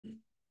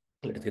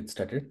Let us get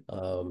started.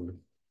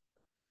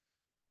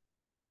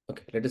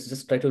 Okay, let us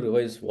just try to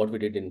revise what we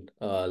did in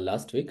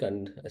last week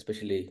and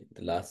especially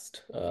the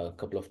last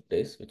couple of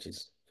days, which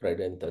is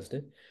Friday and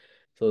Thursday.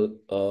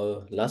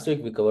 So last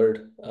week we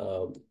covered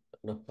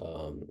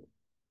no,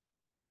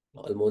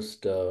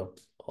 almost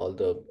all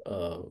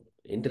the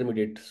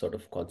intermediate sort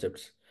of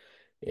concepts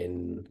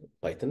in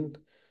Python,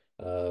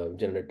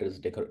 generators,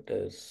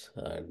 decorators,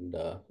 and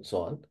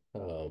so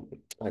on.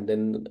 And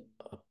then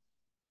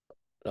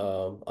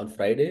on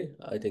Friday,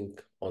 I think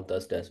on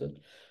Thursday as well.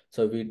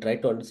 So we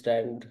tried to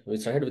understand, we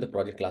started with the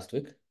project last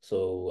week.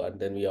 So, and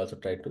then we also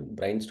tried to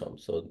brainstorm.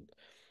 So,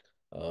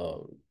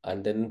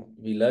 and then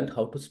we learned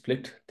how to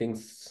split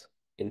things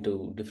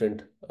into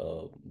different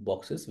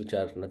boxes, which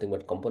are nothing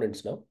but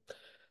components now.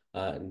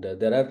 And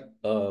there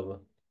are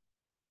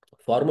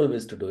formal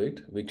ways to do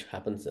it, which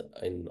happens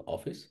in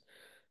Office.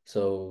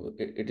 So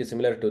it is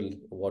similar to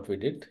what we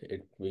did.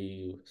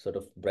 We sort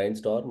of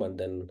brainstorm and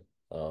then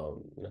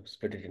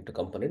split it into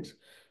components,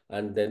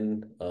 and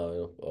then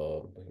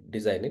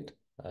design it,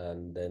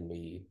 and then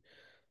we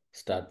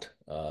start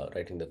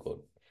writing the code.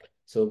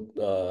 So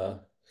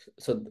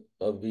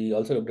we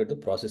also looked at the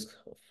process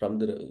from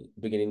the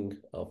beginning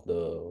of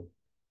the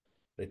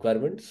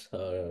requirements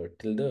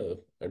till the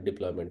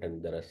deployment,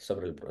 and there are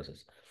several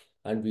processes.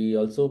 And we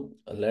also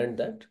learned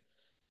that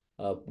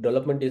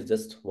development is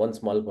just one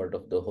small part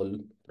of the whole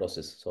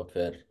process,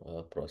 software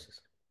process.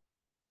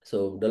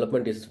 So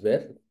development is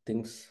where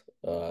things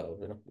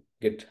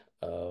get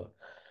uh,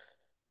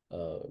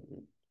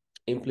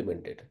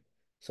 implemented.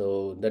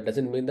 So that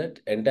doesn't mean that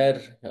entire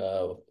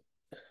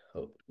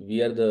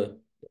we are the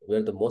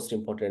most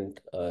important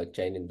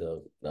chain in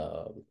the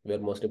we are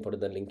most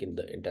important the link in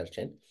the entire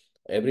chain.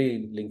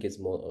 Every link is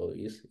more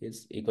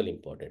is equally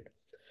important.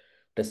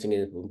 Testing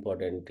is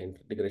important,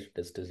 integration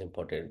test is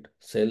important,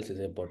 sales is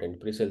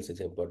important, pre-sales is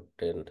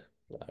important,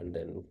 and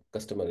then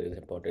customer is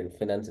important,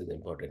 finance is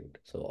important.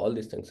 So all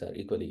these things are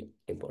equally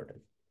important.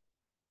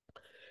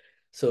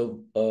 So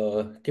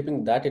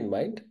keeping that in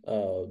mind,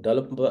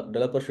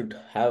 developer should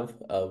have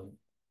a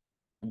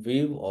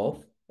view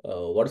of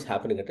what is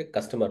happening at a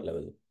customer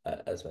level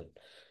as well.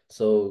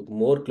 So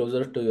more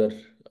closer to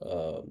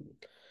your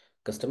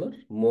customer,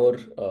 more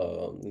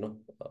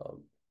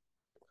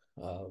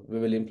we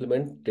will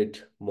implement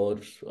it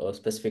more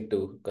specific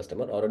to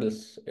customer, or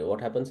else what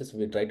happens is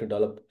we try to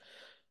develop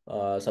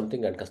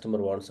something and customer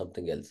wants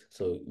something else.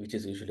 So which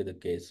is usually the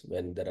case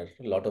when there are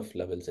a lot of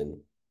levels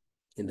in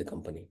the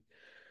company.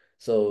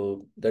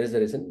 So that is the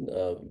reason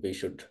we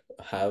should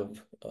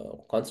have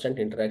constant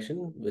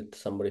interaction with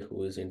somebody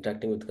who is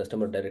interacting with the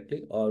customer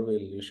directly, or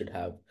we should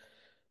have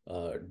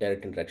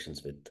direct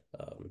interactions with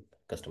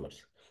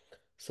customers.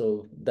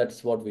 So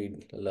that's what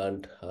we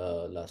learned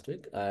last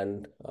week,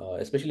 and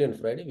especially on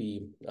Friday,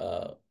 we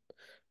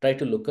try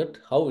to look at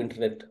how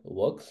internet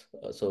works.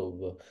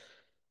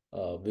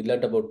 We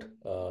learned about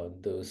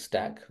the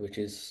stack, which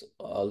is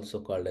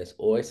also called as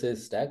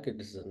OSS stack. It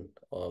is an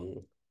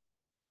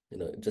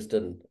just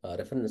a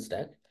reference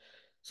stack.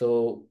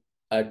 So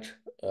at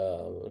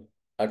uh,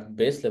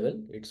 base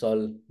level, it's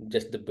all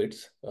just the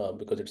bits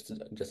because it's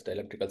just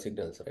electrical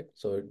signals, right?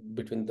 So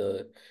between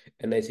the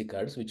NIC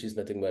cards, which is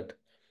nothing but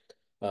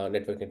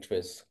network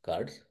interface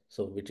cards,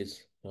 so which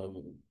is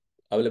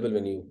available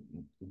when you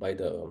buy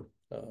the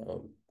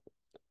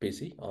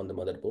PC on the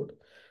motherboard.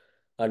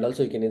 And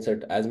also you can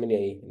insert as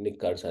many NIC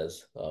cards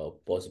as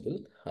possible,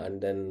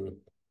 and then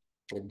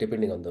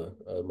depending on the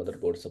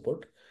motherboard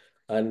support.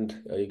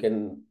 And you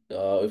can,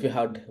 if you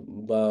had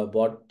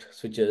bought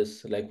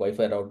switches like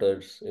Wi-Fi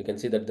routers, you can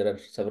see that there are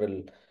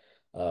several,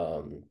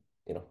 um,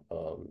 you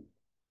know,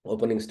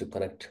 openings to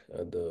connect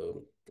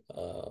the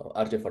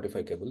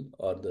RJ45 cable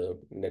or the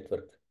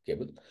network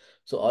cable.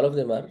 So all of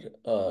them are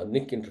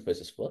NIC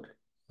interfaces for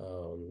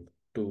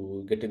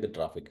to get in the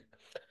traffic.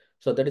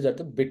 So that is at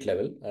the bit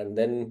level, and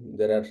then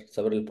there are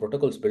several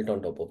protocols built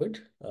on top of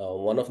it.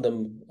 One of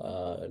them,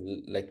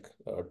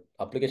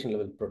 application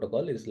level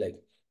protocol, is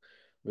like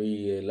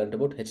we learned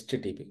about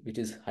HTTP, which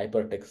is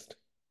hypertext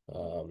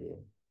um,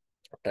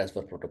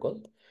 transfer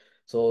protocol.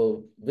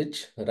 So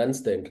which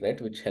runs the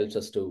internet, which helps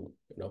us to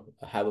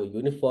have a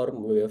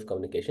uniform way of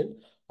communication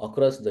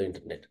across the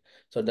internet.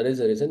 So that is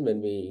the reason when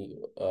we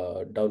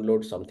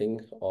download something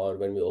or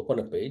when we open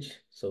a page,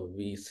 so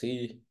we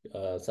see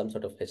some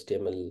sort of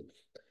HTML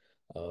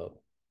uh,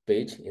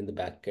 page in the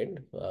back end,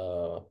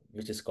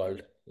 which is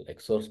called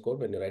like source code.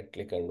 When you right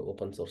click and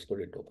open source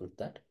code, it opens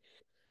that.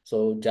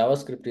 So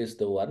JavaScript is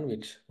the one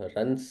which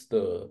runs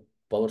the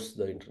powers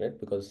the internet,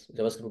 because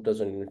JavaScript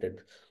was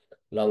invented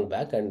long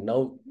back, and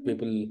now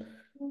people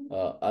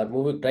are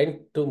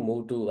trying to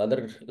move to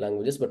other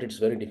languages, but it's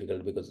very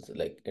difficult because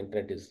like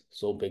internet is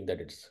so big that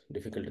it's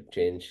difficult to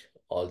change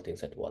all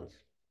things at once.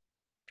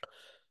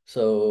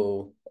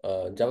 So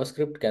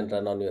JavaScript can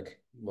run on your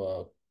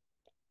uh,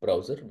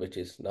 browser, which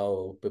is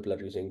now people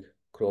are using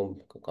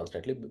Chrome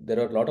constantly. There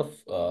are a lot of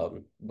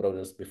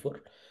browsers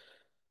before.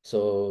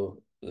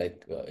 So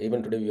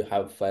even today we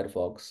have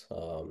Firefox,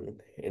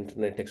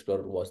 Internet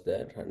Explorer was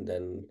there, and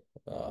then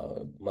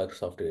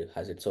Microsoft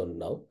has its own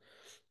now,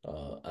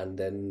 and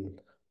then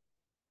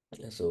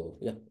so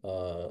yeah,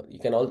 you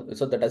can all.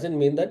 So that doesn't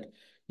mean that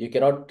you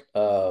cannot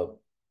uh,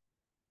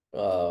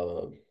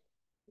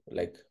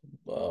 like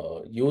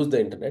use the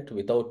internet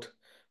without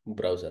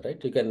browser,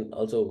 right? You can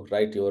also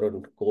write your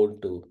own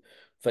code to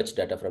fetch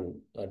data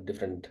from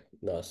different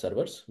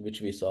servers,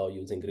 which we saw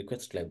using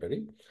request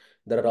library.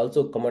 There are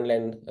also command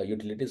line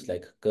utilities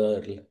like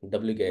curl,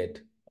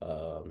 wget,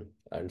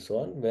 and so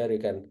on, where you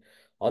can,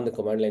 on the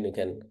command line, you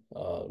can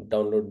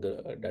download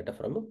the data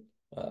from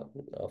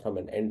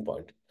an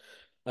endpoint.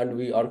 And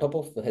we, on top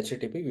of the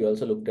HTTP, we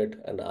also looked at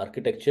an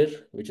architecture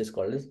which is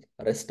called as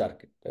REST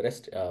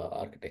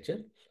architecture.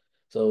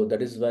 So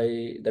that is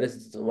why, that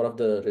is one of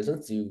the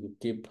reasons you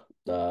keep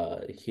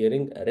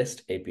hearing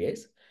REST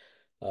APIs.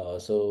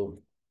 So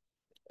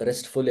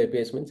RESTful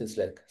APIs means it's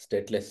like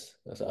stateless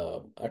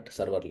at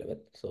server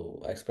level.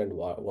 So I explained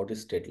what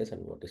is stateless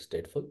and what is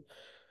stateful.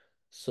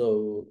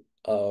 So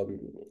um,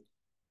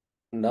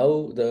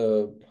 now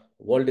the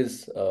world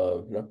is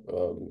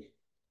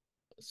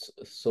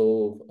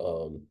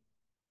so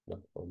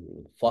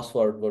fast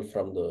forward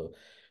from the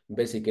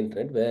basic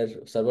internet, where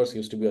servers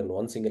used to be on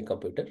one single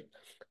computer,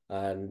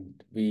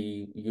 and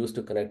we used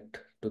to connect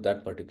to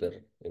that particular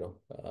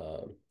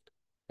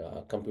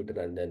computer,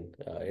 and then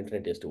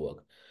internet used to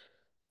work.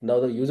 Now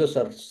the users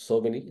are so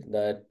many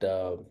that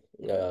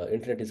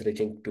internet is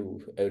reaching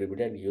to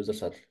everybody, and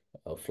users are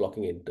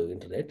flocking into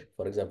internet.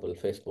 For example,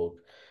 Facebook,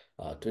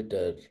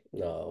 Twitter,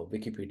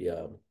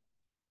 Wikipedia,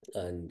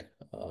 and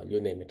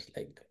you name it.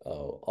 Like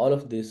all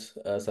of these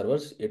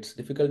servers, it's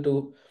difficult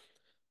to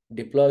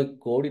deploy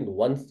code in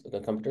one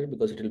computer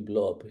because it will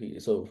blow up.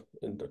 So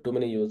too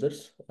many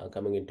users are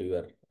coming into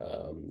your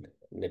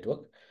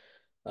network,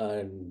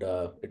 and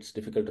it's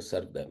difficult to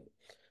serve them.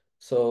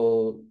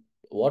 So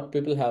what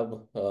people have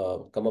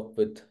come up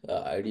with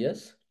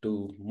ideas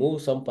to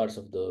move some parts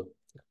of the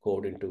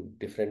code into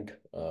different.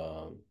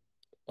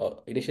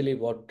 Initially,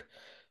 what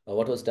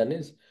was done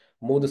is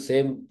move the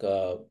same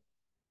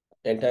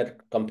entire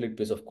complete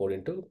piece of code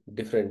into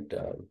different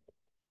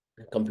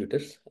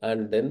computers,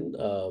 and then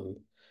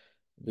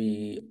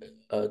we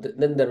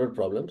then there were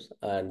problems,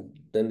 and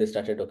then they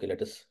started, okay,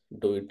 let us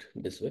do it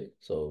this way.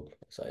 So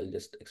I'll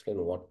just explain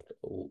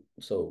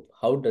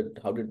how did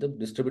the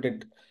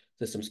distributed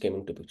systems came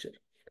into picture.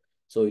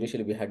 So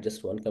initially we had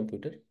just one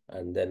computer,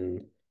 and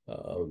then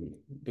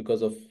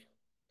because of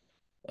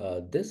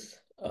so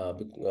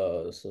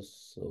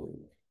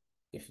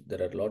if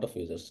there are a lot of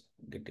users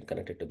getting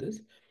connected to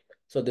this,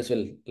 so this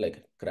will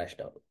like crash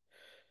down.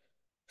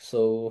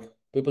 So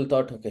people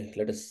thought, okay,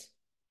 let us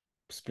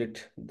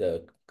split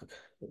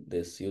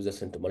this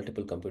users into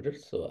multiple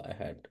computers. So I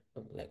had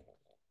like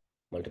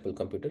multiple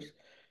computers.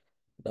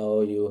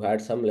 Now you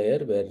had some layer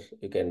where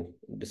you can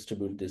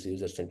distribute these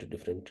users into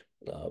different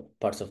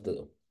parts of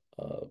the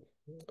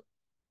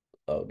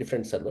uh,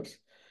 different servers.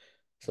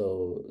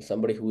 So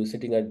somebody who is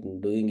sitting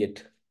and doing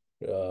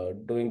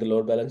the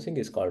load balancing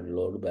is called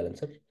load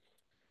balancer.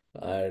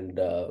 And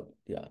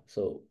yeah,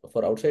 so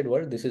for outside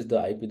world, this is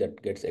the IP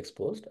that gets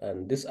exposed,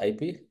 and this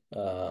IP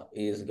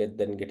is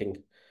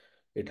getting,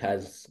 it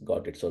has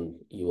got its own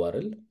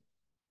URL.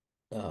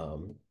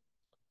 Um,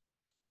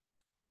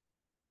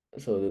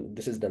 so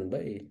this is done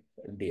by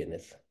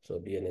DNS. So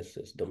DNS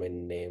is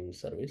domain name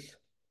service,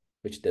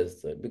 which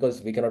does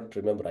because we cannot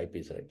remember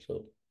IPs, right?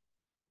 So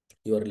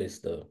URL is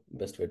the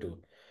best way to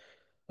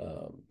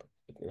um,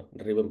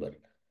 remember.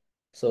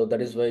 So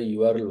that is why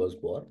URL was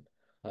born,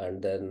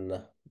 and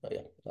then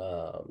yeah,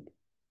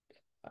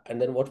 and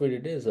then what we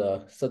did is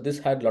so this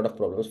had a lot of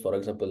problems. For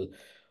example,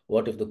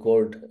 what if the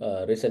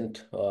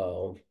recent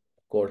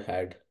code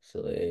had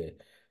so a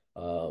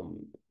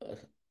um,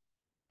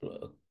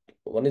 uh,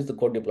 one is the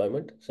code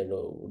deployment,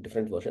 so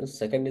different versions.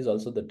 Second is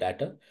also the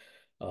data.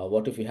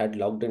 What if you had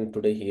logged in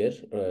today here,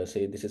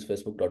 say this is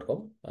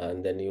facebook.com,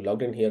 and then you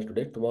logged in here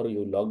today, tomorrow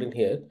you logged in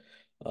here,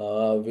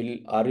 will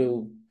are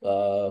you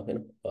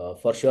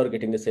for sure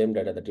getting the same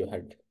data that you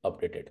had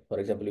updated? For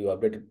example, you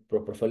updated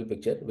profile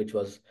picture, which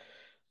was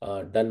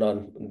done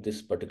on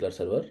this particular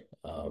server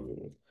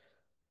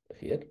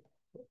here,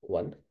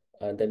 one,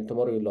 and then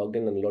tomorrow you logged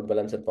in and load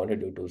balancer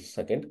pointed you to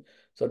second.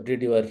 So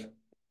did your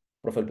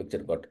profile picture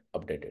got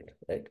updated,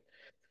 right?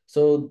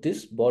 So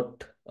this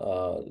brought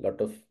a lot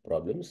of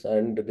problems,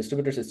 and the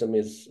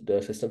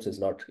systems is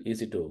not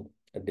easy to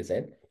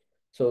design.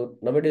 So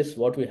nowadays,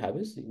 what we have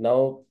is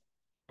now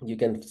you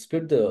can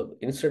split the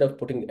instead of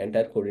putting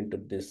entire code into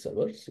these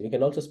servers, you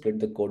can also split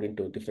the code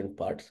into different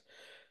parts.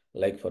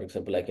 Like for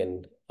example, I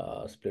can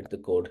split the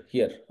code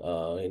here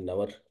in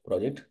our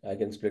project. I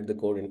can split the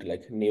code into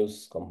like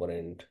news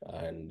component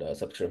and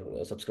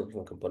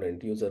subscription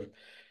component, user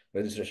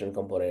registration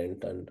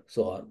component, and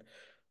so on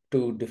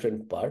to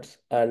different parts,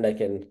 and I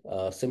can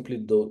simply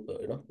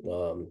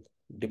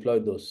deploy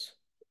those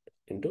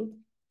into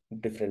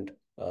different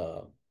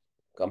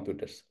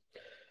computers.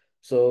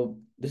 So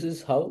this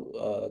is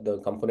how the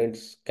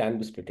components can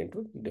be split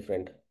into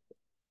different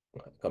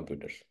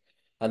computers,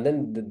 and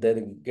then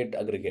they get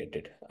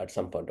aggregated at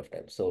some point of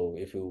time. So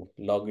if you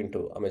log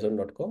into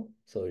Amazon.com,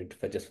 so it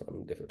fetches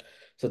from different.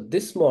 So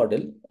this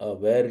model,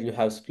 where you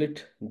have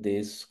split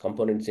these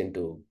components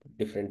into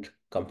different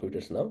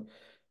computers now,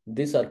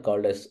 these are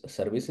called as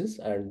services,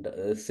 and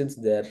since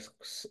they are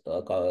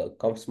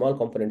small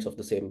components of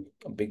the same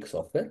big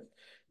software,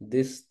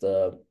 these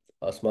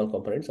small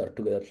components are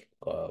together,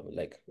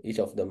 like each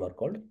of them are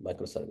called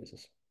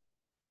microservices.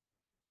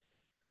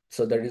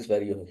 So that is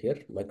where you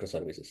hear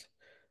microservices.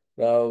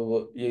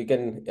 Now you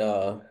can,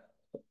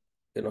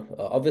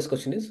 obvious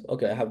question is,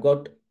 okay, I have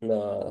got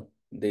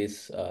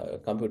these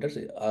computers.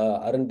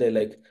 Aren't they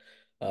like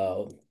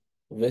uh,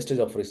 wastage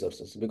of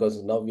resources?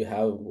 Because now we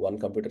have one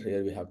computer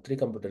here, we have three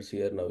computers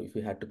here. Now, if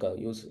we had to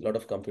use a lot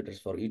of computers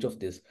for each of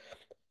these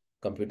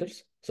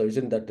computers, so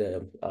isn't that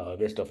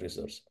waste of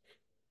resource?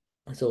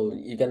 So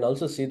you can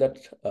also see that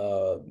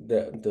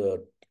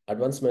the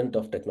advancement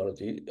of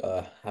technology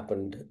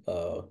happened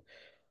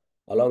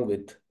along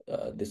with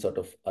this sort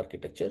of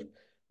architecture.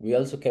 We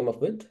also came up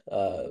with,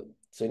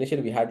 so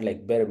initially we had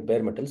like bare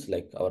metals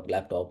like our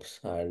laptops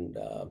and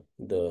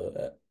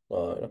the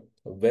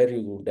where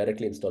you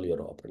directly install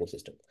your operating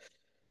system.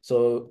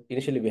 So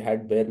initially we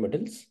had bare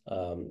metals,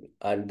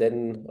 and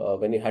then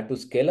when you had to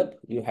scale up,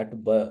 you had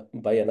to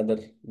buy another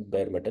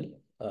bare metal,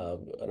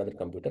 another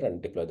computer,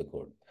 and deploy the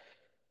code.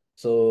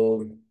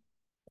 So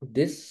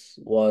this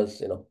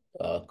was,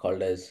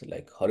 called as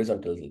like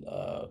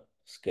horizontal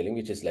scaling,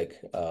 which is like,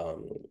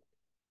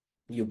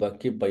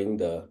 keep buying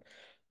the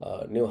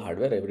new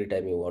hardware every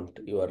time you want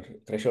your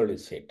threshold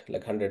is hit,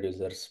 like 100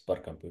 users per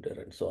computer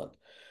and so on.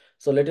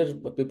 So later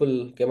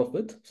people came up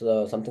with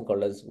something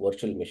called as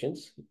virtual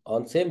machines.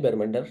 On same bare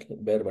metal,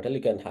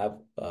 you can have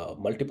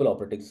multiple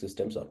operating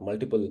systems or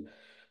multiple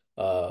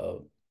uh,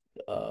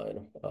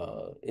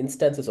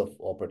 instances of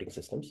operating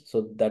systems.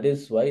 So that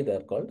is why they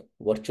are called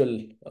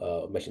virtual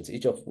machines.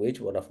 Each of which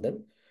one of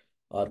them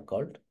are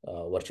called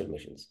virtual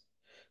machines.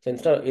 So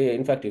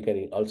in fact, you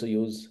can also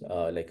use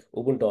like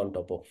Ubuntu on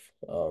top of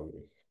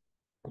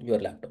your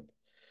laptop.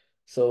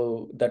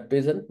 So that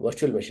is a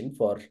virtual machine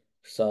for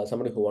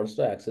somebody who wants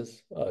to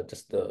access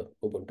just the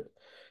Ubuntu.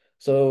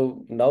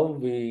 So now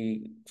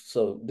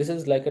so this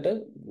is like at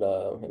a,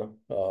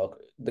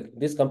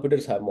 these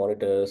computers have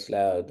monitors,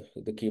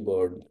 the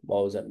keyboard,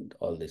 mouse, and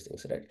all these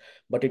things, right?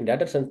 But in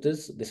data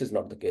centers, this is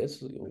not the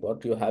case.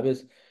 What you have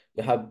is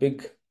you have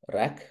big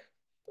rack,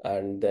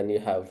 and then you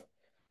have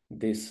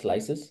these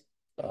slices,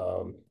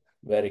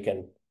 where you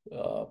can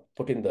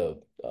put in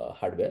the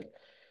hardware.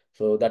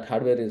 So that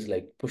hardware is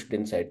like pushed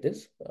inside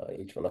this,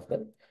 each one of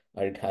them,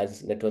 and it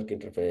has network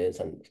interface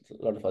and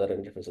a lot of other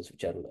interfaces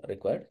which are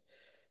required.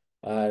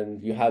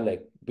 And you have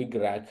like big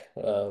rack.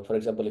 For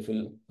example, if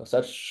you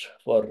search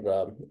for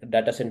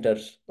data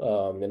centers,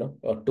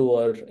 a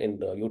tour in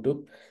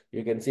YouTube,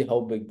 you can see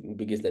how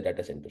big is the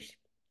data centers.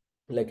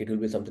 Like it will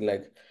be something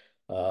like,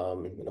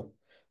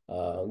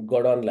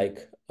 go down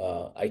like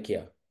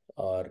IKEA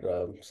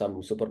or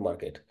some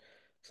supermarket.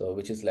 So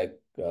which is like,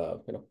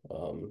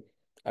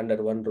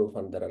 under one roof,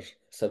 and there are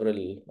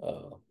several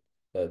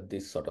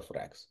these sort of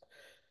racks.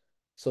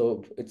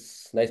 So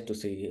it's nice to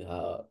see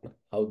how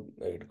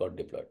it got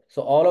deployed.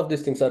 So all of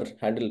these things are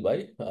handled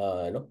by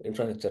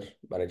infrastructure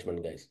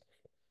management guys.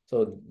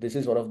 So this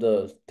is one of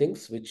the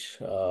things which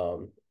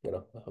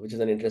is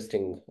an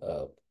interesting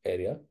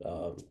area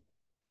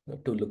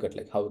to look at,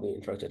 like how the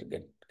infrastructure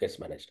gets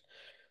managed.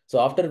 So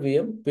after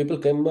VM, people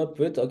came up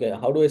with, okay,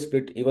 how do I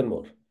split even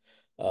more?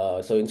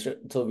 So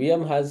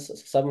VM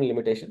has some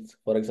limitations.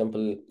 For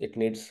example, it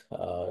needs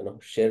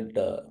shared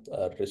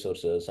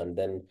resources, and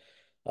then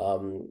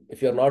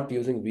if you are not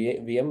using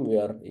VM,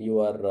 you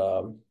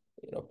are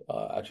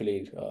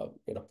actually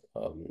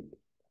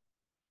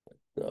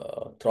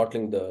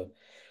throttling the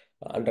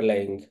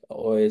underlying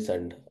OS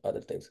and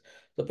other things.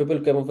 So people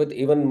came up with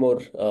even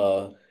more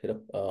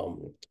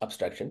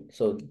abstraction.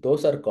 So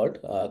those are called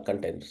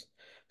containers.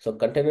 So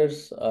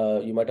containers,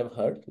 you might have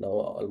heard now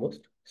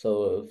almost.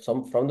 So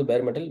some from the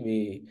bare metal,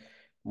 we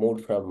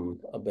moved from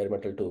bare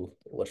metal to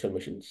virtual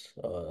machines.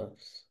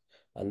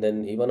 And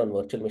then even on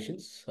virtual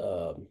machines,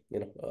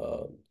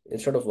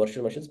 instead of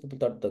virtual machines, people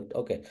thought that,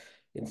 okay,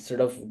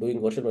 instead of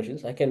doing virtual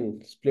machines, I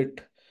can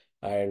split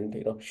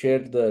and share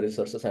the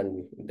resources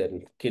and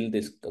then kill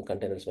these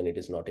containers when it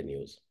is not in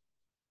use.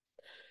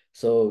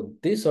 So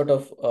this sort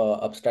of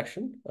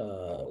abstraction,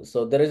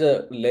 so there is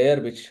a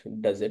layer which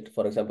does it.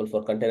 For example,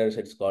 for containers,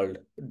 it's called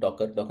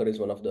Docker. Docker is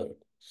one of the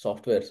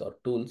softwares or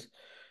tools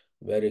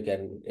where you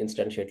can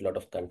instantiate a lot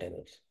of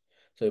containers.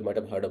 So you might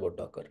have heard about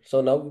Docker. So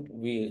now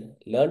we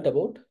learned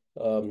about,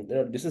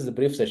 this is a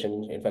brief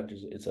session. In fact,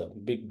 it's a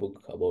big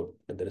book about,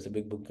 there is a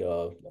big book,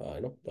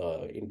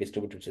 in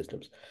distributed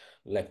systems,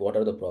 like what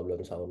are the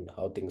problems,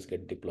 how things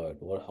get deployed,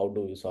 how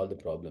do you solve the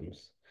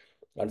problems,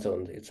 and so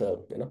on. It's a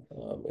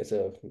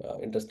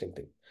interesting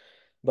thing.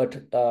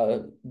 But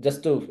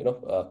just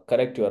to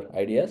correct your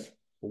ideas,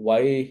 why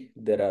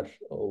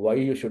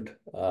you should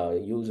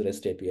use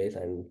REST APIs,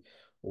 and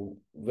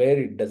where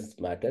it does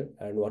matter,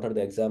 and what are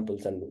the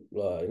examples, and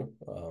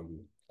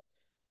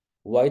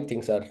why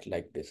things are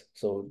like this.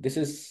 So this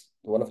is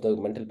one of the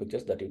mental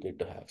pictures that you need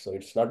to have. So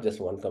it's not just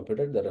one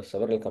computer, there are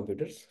several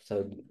computers.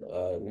 So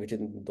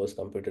within those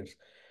computers,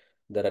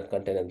 there are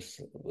containers.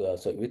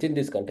 So within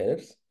these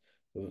containers,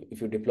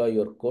 if you deploy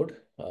your code,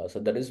 so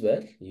that is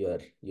where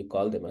you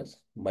call them as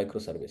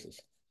microservices.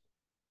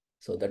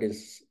 So that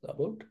is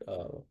about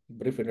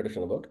brief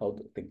introduction about how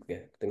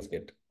things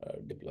get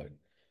deployed.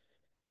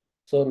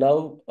 So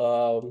now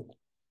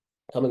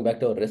coming back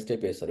to our REST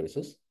API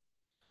services.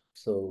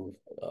 So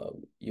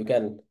you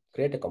can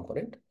create a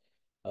component,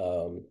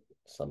 um,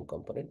 some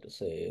component,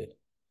 say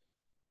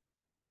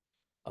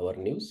our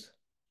news,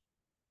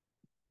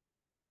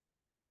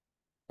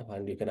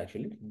 and you can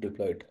actually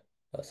deploy it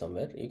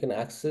somewhere. You can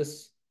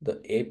access the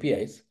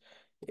APIs.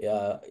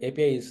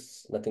 API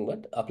is nothing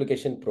but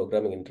application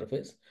programming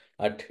interface.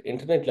 At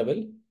internet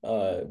level,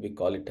 we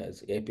call it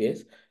as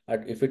APIs.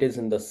 If it is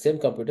in the same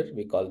computer,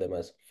 we call them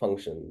as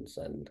functions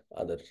and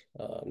other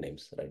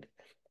names, right?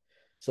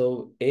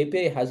 So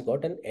API has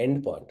got an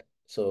endpoint.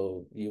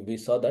 So we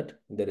saw that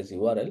there is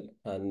URL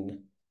and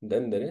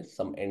then there is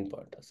some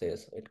endpoint.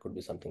 Says it could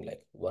be something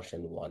like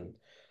version one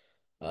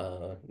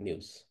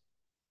news.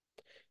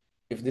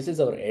 If this is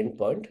our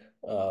endpoint,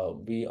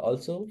 we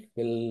also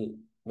will,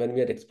 when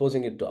we are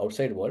exposing it to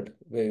outside world,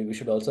 we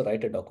should also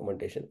write a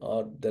documentation,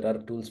 or there are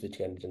tools which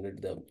can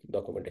generate the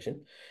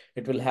documentation.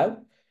 It will have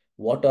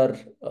what are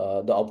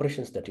the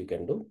operations that you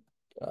can do.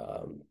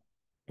 Um,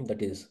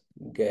 that is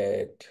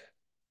get,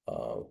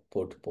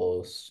 put,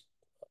 post,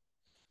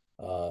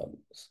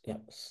 yeah,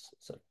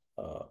 so,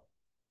 uh,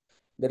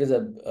 there is a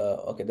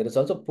okay. There is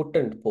also put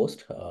and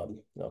post.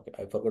 Okay,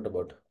 I forgot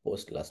about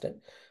post last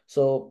time.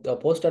 So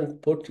post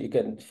and put, you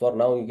can, for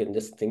now you can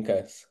just think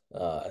as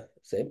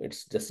same.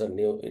 It's just a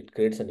new. It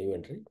creates a new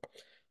entry,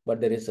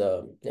 but there is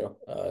a,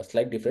 a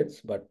slight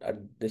difference. But at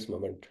this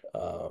moment,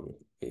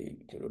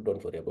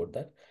 don't worry about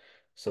that.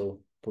 So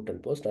put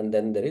and post, and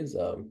then there is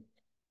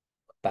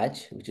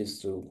patch, which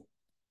is to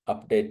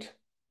update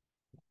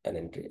an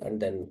entry and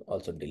then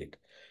also delete.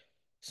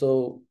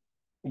 So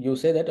you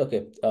say that,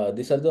 okay,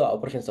 these are the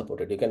operations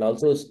supported. You can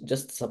also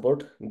just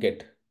support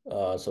get.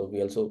 So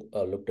we also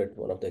looked at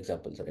one of the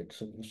examples, right?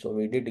 So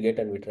we did get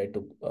and we tried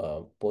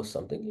to post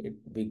something.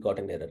 We got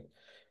an error.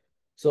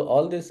 So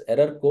all these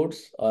error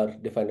codes are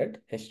defined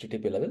at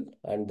HTTP level,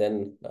 and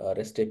then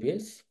REST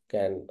APIs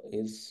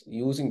is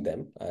using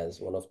them as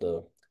one of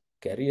the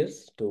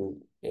carriers to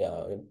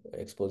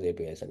expose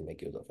APIs and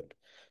make use of it.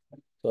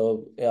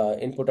 So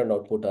input and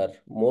output are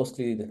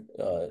mostly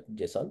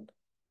JSON.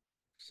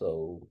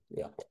 So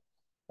yeah,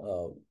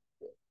 uh,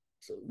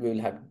 so we will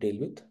have to deal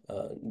with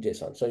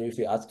JSON. So if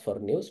you ask for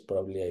news,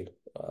 probably I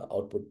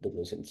output the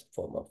news in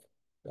form of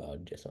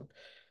JSON.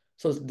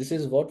 So this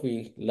is what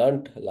we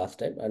learned last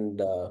time,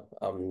 and I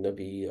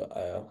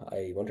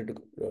wanted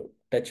to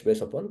touch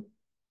base upon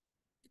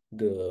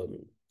the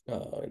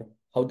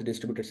how the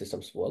distributed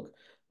systems work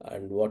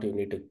and what you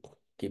need to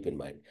keep in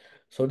mind,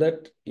 so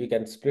that you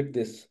can split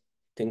these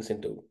things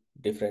into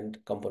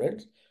different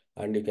components,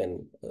 and you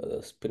can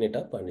spin it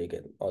up and you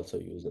can also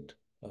use it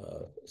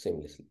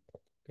seamlessly.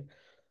 Okay.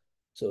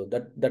 So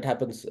that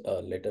happens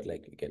later,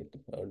 like you can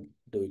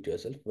do it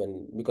yourself,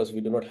 when, because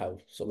we do not have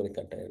so many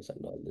containers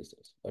and all these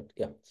things. But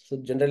yeah, so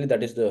generally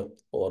that is the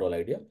overall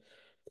idea.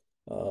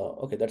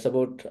 Okay, that's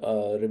about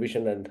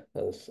revision and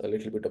a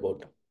little bit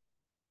about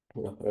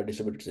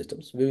distributed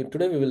systems.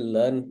 Today we will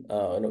learn,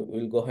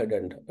 we'll go ahead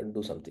and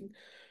do something.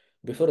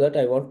 Before that,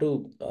 I want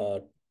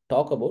to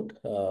talk about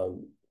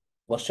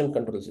version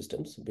control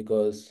systems,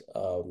 because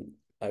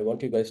I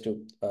want you guys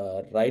to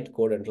write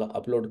code and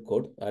upload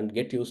code and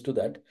get used to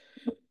that.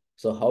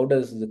 So how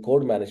does the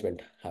code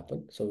management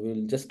happen? So we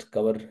will just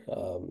cover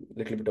a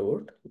little bit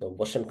about the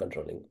version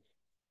controlling.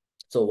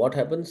 So what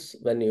happens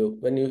when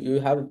you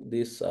have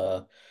this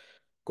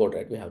code,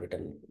 right? We have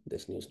written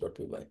this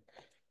news.py.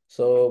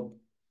 So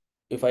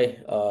if I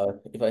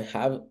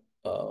have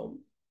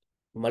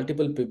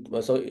multiple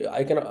people, so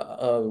I can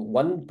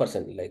one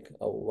person, like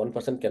one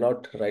person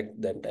cannot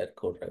write the entire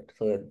code, right?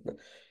 So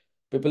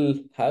people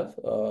have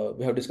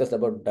we have discussed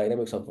about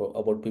dynamics of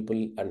about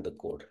people and the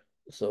code.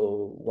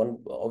 So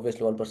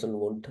obviously one person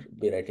won't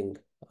be writing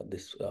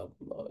this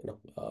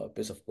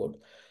piece of code,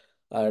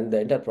 and the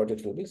entire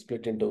project will be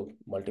split into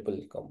multiple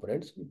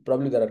components.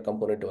 Probably there are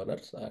component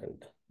owners,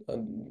 and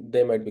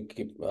they might be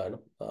keep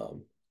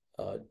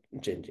uh,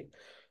 changing.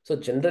 So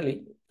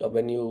generally,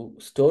 when you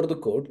store the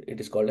code,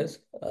 it is called as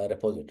a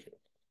repository.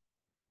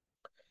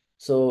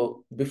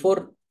 So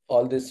before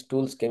all these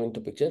tools came into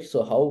picture,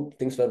 so how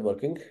things were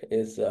working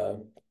is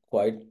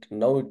quite,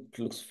 now it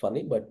looks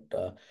funny, but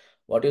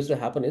what used to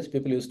happen is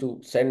people used to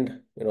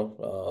send,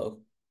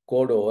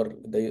 code over.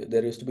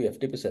 There used to be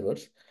FTP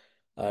servers,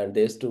 and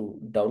they used to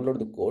download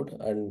the code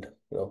and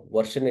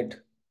version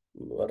it,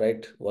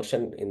 right?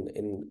 Version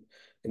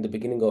in the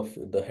beginning of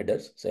the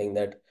headers, saying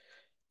that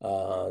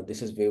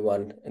this is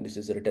V1 and this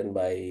is written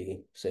by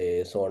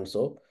say so and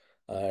so,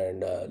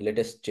 and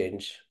latest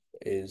change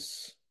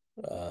is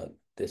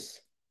this.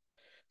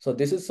 So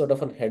this is sort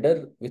of a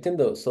header within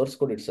the source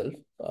code itself.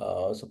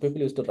 So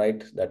people used to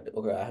write that,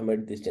 okay, I have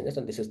made these changes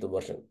and this is the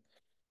version.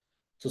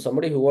 So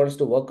somebody who wants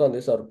to work on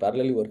this or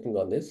parallelly working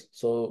on this,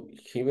 so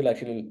he will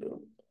actually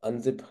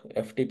unzip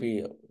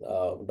FTP,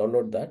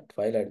 download that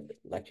file and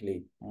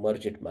actually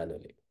merge it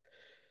manually.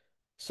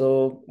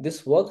 So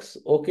this works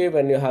okay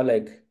when you have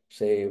like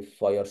say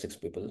 5 or 6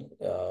 people,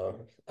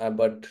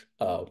 but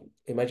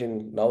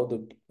imagine now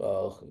the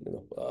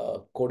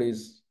code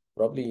is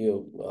probably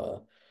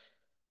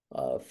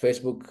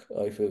Facebook.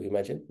 If you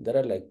imagine, there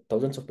are like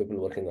thousands of people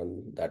working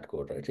on that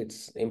code, right?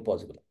 It's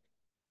impossible.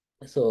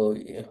 So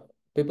yeah,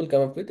 people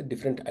come up with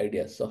different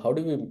ideas. So how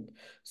do we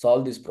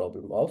solve this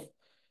problem of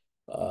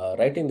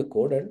writing the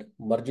code and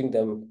merging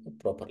them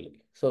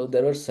properly? So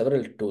there were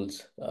several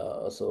tools.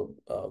 Uh, so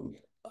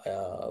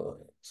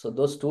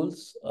those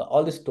tools,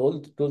 all these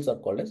tools are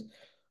called as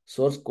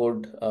source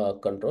code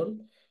control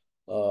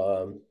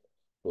um,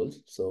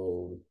 tools.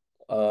 So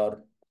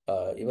or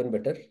even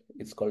better,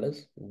 it's called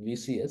as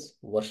VCS,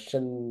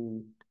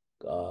 version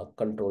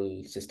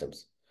control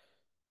systems.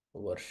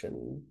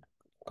 Version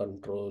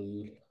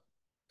control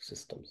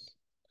systems,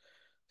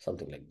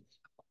 something like this.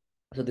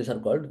 So these are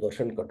called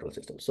version control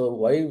systems. So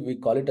why we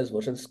call it as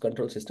versions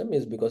control system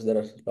is because there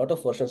are a lot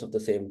of versions of the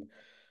same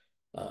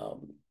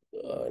um,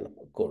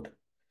 code.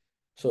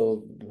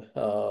 So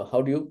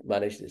how do you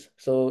manage this?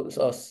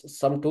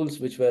 Some tools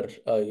which were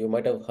you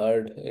might have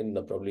heard in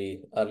the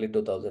probably early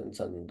 2000s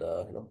and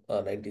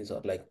 90s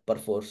or like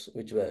Perforce,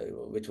 which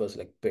was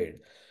like paid,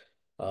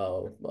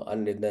 uh,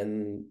 and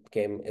then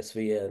came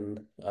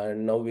SVN,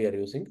 and now we are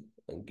using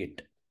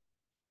Git.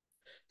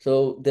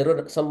 So there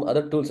were some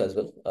other tools as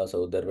well.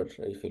 So there were,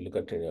 if you look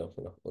at,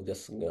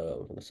 just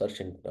search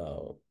in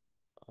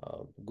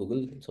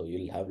Google, so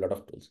you'll have a lot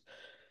of tools.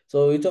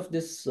 So each of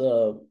these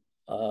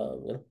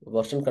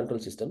version control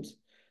systems.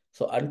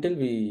 So until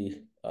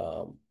we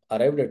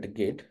arrived at the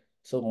gate,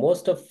 so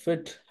most of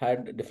it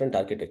had different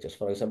architectures.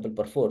 For example,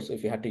 Perforce,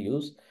 if you had to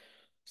use,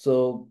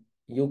 so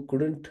you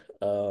couldn't,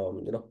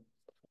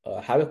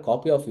 have a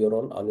copy of your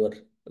own on your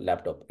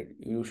laptop.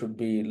 You should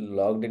be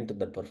logged into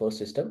the Perforce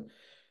system,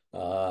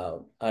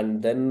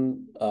 and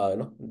then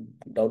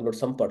download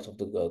some parts of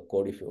the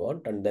code if you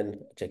want, and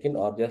then check in,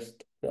 or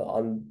just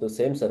on the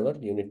same server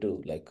you need to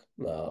like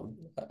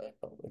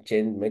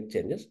make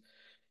changes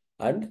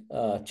and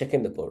check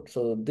in the code.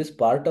 So this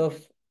part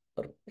of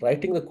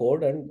writing the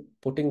code and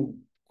putting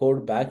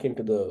code back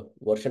into the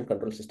version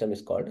control system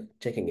is called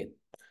checking in.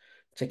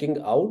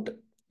 Checking out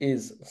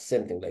is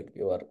same thing, like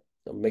you are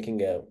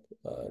making a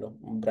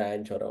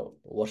branch or a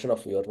version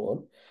of your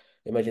own.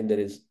 Imagine there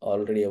is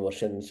already a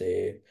version,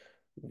 say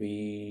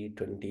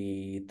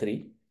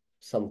V23,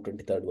 some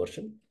 23rd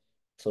version.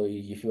 So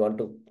if you want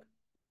to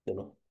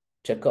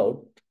check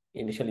out,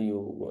 initially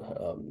you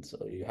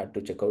had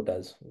to check out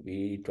as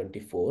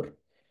V24,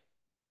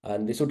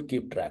 and this would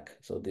keep track.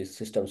 So these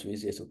systems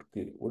VCS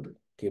would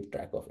keep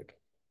track of it.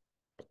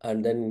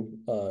 And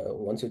then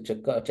once you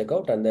check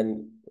out and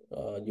then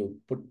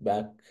you put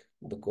back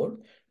the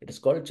code, it is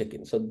called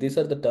check-in. So these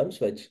are the terms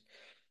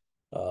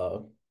uh,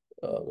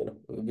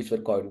 which were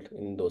coined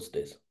in those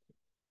days.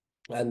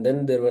 And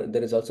then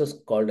there is also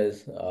called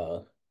as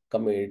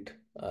commit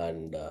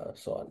and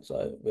so on. So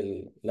I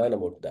will learn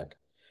about that.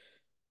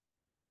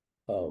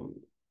 Um,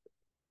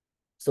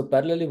 so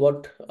parallelly,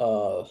 what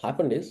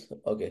happened is,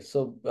 okay,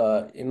 so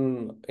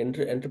in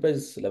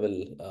enterprise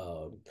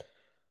level,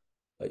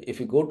 if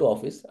you go to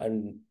office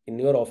and in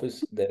your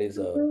office there is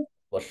a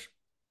work.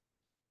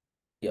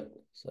 Yeah,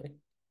 sorry.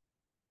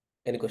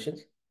 Any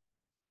questions?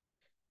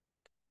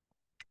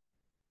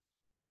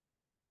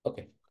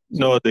 Okay. So,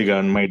 No,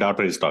 Digan, my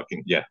daughter is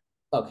talking. Yeah.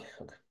 okay,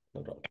 okay,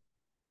 no problem.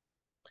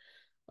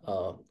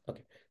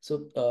 Okay.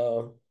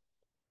 So,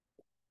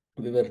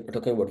 we were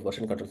talking about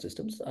version control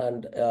systems,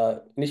 and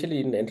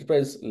initially in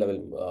enterprise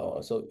level,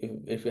 so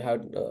if you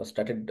had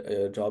started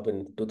a job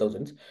in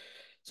 2000s,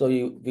 so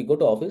we go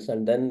to office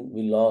and then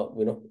we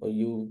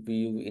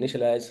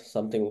initialize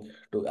something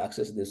to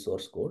access this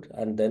source code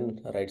and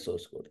then write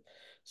source code.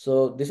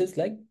 So this is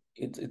like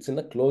it's in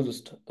a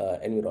closed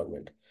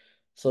environment.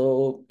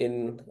 So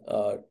in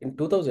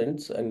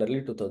 2000s and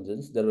early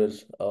 2000s, there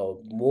was a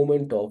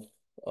movement of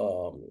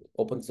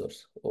open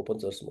source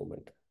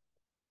movement.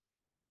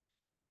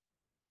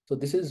 So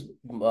this is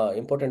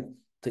important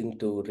thing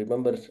to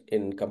remember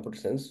in computer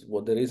science.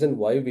 What the reason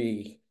why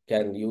we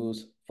can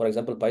use, for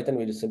example, Python,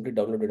 we just simply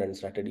downloaded and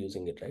started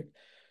using it, right?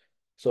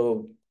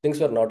 So things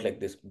were not like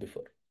this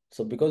before.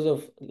 So because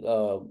of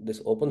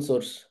this open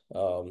source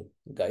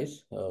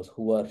guys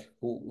who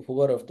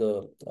are of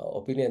the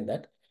opinion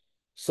that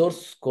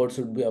source code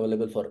should be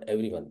available for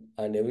everyone,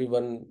 and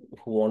everyone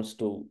who wants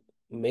to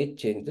make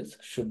changes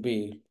should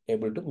be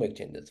able to make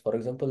changes. For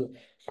example,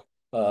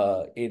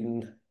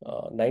 in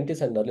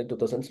 90s and early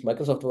 2000s,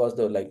 Microsoft was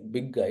the like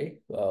big guy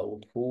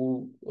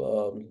who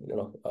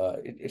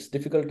it's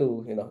difficult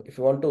to if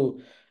you want to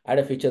add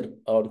a feature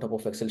on top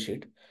of Excel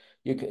sheet,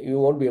 you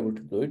won't be able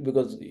to do it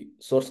because the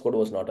source code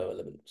was not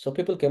available. So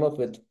people came up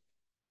with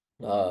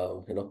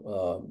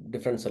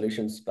different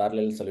solutions,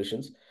 parallel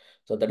solutions.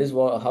 So that is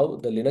how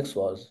the Linux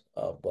was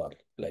born.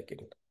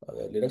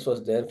 Linux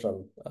was there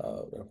from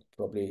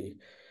probably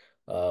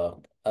uh,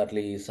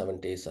 early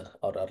 70s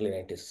or early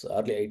 90s,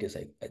 early 80s,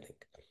 I think.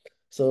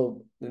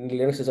 So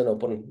Linux is an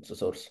open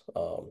source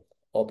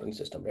operating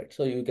system, right?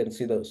 So you can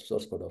see the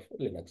source code of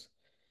Linux,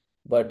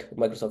 but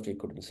Microsoft you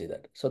couldn't see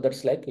that. So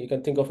that's like you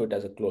can think of it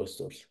as a closed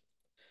source.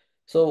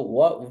 So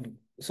what?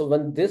 So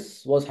when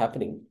this was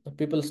happening,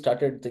 people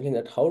started thinking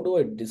that how do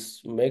I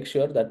make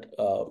sure that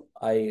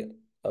I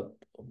uh,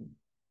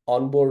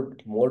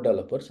 onboard more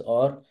developers,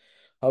 or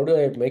how do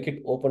I make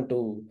it open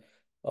to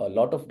a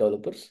lot of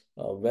developers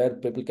where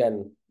people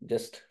can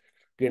just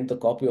print the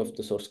copy of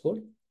the source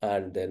code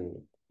and then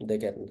they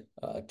can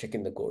check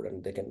in the code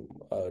and they can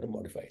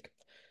modify it.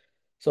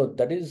 So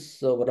that is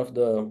one of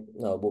the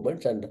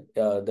movements, and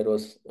there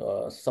was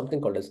something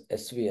called as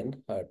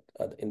SVN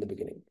in the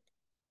beginning,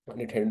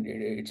 and it had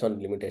its own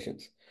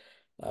limitations.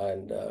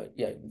 And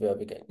yeah,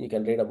 we can you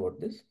can read about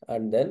this.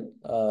 And then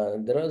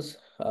there was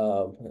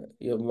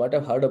you might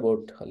have heard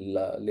about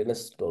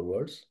Linus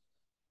Torvalds.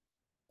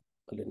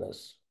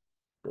 Linus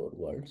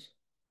Torvalds,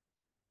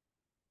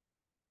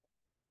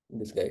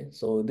 this guy.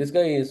 So this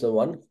guy is the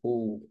one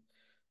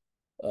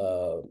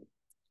uh, uh,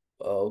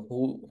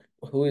 who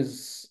who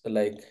is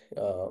like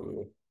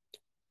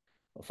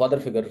father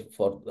figure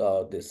for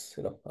this,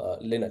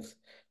 Linux.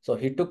 So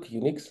he took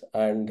Unix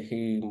and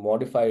he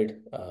modified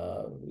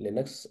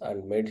Linux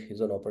and made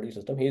his own operating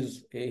system.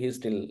 He's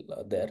still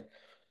there.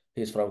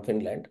 He's from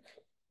Finland,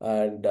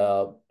 and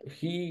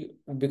he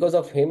because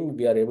of him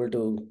we are able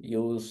to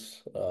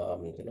use a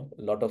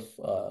lot of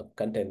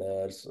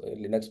containers,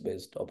 Linux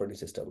based operating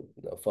system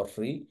for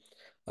free.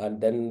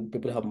 And then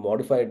people have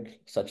modified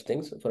such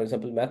things. For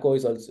example, Mac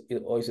OS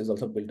is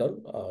also built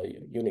on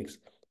Unix.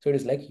 So it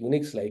is like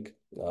Unix like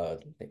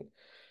thing.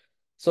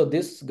 So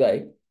this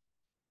guy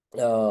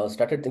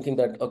started thinking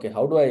that, okay,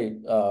 how do I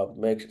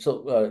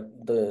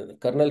the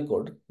kernel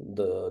code,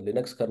 the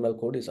Linux kernel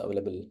code is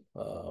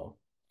available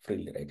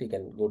freely, right? You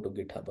can go to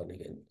GitHub and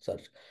you can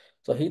search.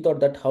 So he thought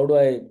that how do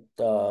I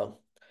uh,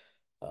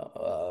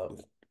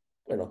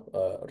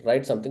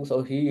 write something.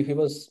 So he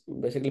was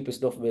basically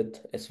pissed off with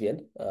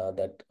SVN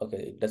that okay,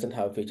 it doesn't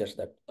have features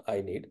that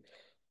I need.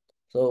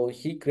 So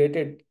he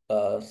created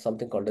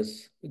something called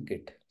as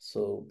Git.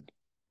 So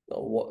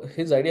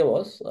his idea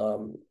was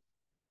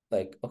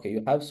like, okay,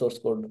 you have source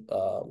code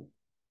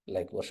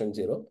like version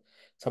 0.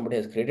 Somebody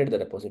has created the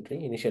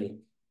repository, initial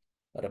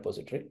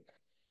repository.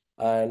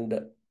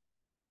 And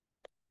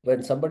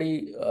when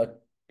somebody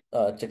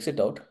checks it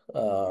out,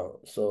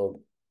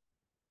 so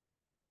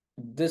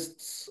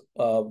this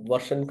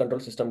version control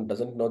system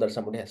doesn't know that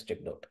somebody has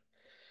checked out.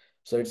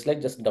 So it's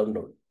like just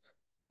download.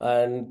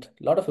 And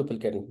a lot of people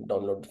can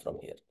download from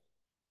here.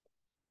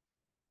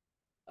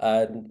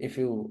 And if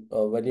you,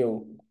 when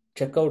you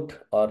check out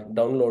or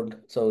download,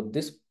 so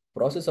this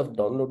process of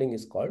downloading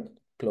is called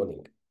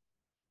cloning.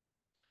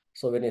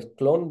 So when you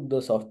clone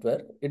the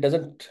software, it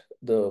doesn't,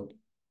 the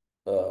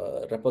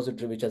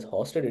repository which has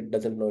hosted it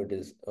doesn't know it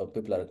is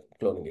people are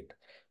cloning it.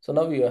 So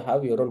now you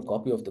have your own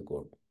copy of the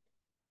code.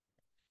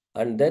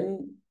 And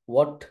then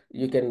what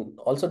you can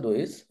also do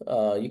is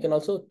you can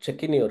also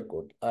check in your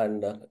code.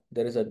 And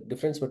there is a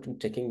difference between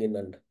checking in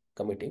and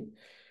committing.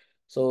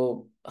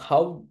 So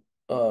how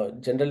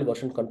general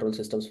version control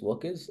systems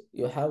work is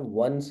you have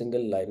one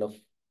single line of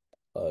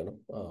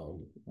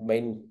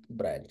main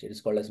branch. It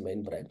is called as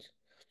main branch.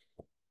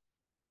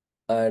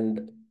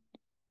 And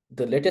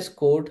the latest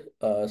code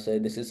say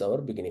this is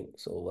our beginning,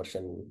 so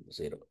version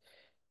 0.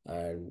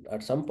 And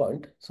at some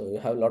point, so you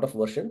have a lot of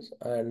versions,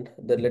 and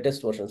the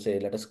latest version, say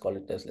let us call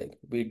it as like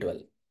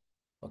V12.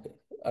 Okay,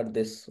 at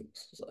this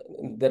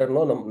there are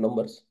no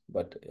numbers,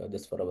 but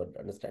just for our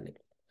understanding.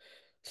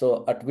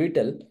 So at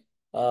V12,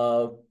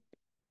 uh,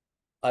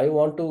 I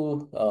want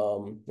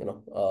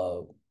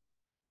to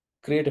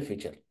create a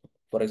feature.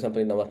 For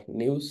example, in our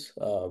news,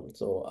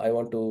 so I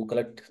want to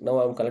collect,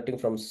 now I'm collecting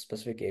from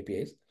specific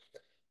APIs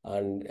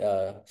and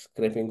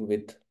scraping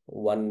with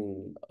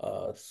one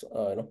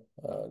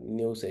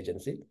news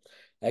agency.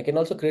 I can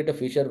also create a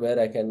feature where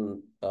I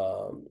can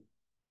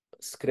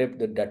scrape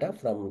the data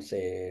from,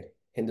 say,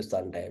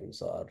 Hindustan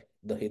Times or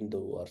the Hindu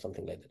or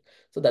something like that.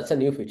 So that's a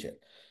new feature.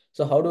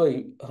 So how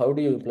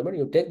do you implement?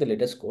 You take the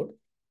latest code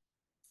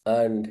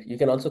and you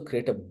can also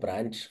create a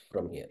branch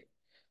from here.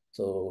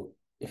 So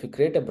if you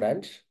create a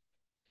branch,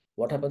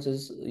 what happens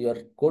is your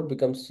code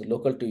becomes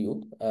local to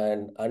you,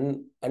 and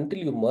until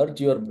you merge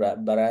your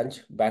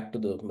branch back to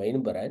the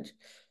main branch,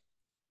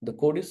 the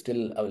code is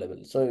still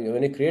available. So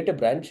when you create a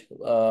branch,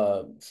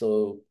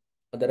 so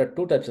there are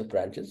two types of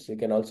branches. You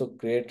can also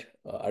create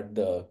at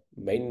the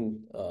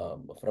main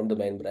from the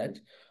main branch,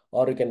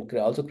 or you can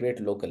also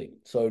create locally.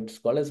 So it's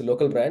called as a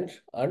local branch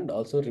and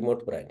also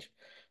remote branch.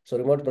 So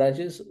remote branch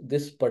is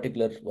this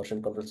particular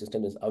version control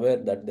system is aware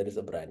that there is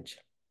a branch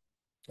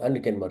and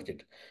you can merge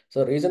it.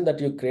 So reason that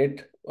you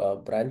create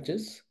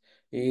branches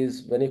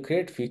is when you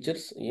create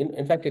features,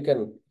 in fact, you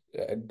can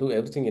do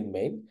everything in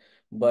main,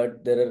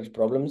 but there are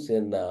problems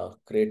in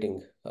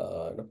creating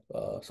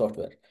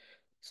software.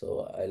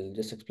 So I'll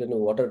just explain you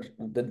what are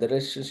the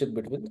relationship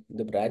between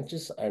the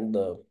branches and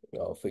the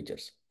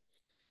features.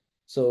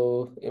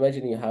 So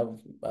imagine you have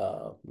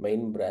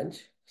main branch.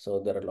 So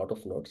there are a lot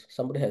of nodes.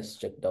 Somebody has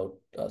checked out,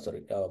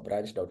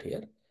 branched out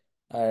here,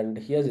 and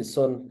he has his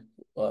own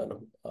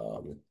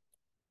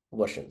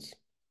versions,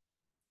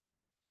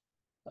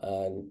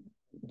 and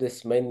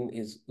this main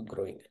is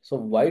growing. So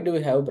why do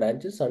we have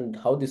branches and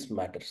how this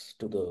matters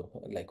to the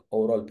like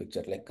overall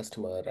picture, like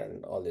customer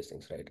and all these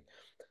things, right?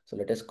 So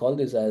let us call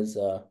this as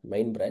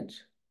main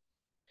branch.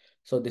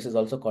 So this is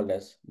also called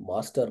as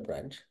master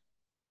branch.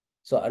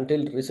 So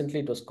until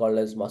recently it was called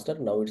as master,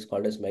 now it's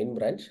called as main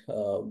branch,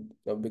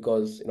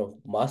 because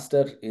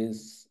master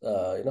is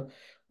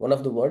one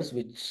of the words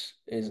which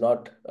is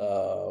not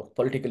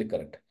politically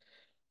correct.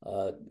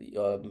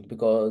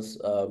 Because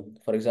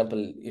for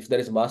example, if there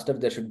is master,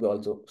 there should be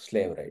also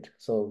slave, right?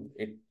 So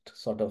it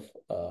sort of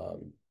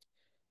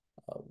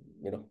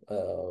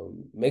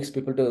makes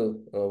people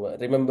to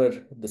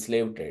remember the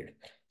slave trade.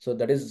 So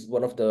that is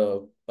one of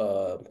the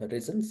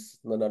reasons.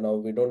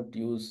 No, we don't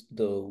use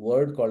the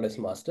word called as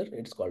master.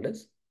 It's called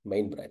as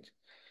main branch.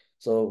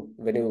 So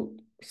when you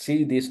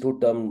see these two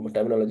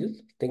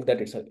terminologies, think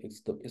that it's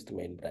the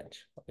main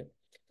branch. Okay.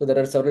 So there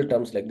are several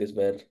terms like this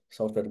where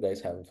software guys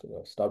have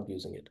stopped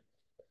using it.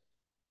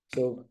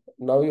 So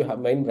now you have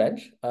main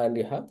branch and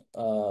you have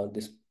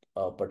this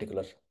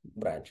particular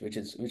branch, which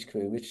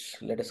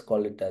let us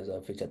call it as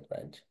a feature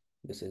branch.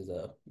 This is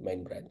the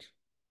main branch.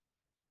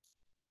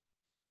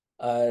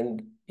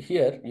 And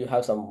here you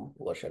have some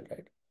version,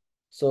 right?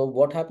 So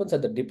what happens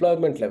at the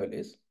deployment level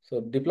is,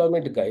 so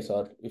deployment guys,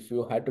 or if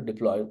you had to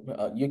deploy,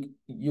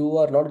 you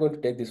are not going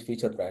to take this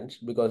feature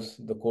branch because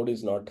the code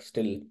is not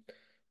still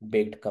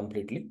baked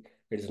completely.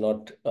 It is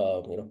not,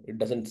 it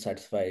doesn't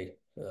satisfy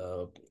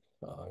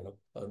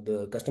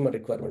the customer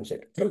requirements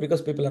yet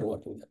because people are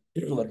working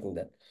there, working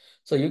there.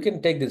 So you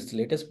can take this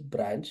latest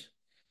branch,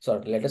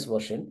 sorry, latest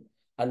version,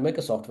 and make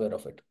a software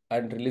of it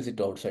and release it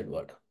to outside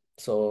world.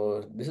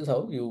 So this is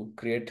how you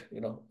create,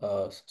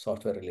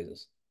 software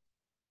releases.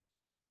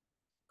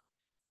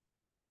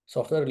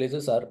 Software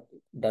releases are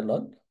done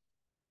on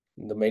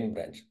the main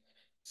branch.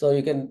 So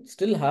you can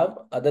still have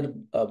other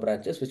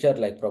branches which are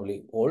like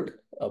probably old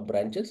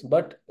branches,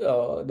 but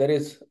there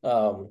is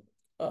how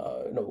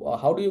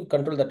do you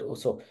control that?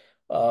 So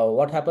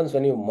what happens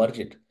when you merge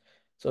it?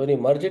 So when you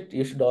merge it,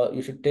 you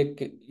should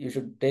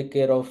take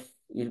care of,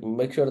 you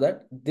make sure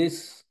that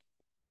this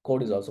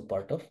code is also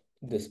part of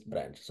this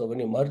branch. So when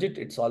you merge it,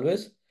 it's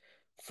always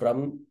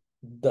from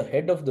the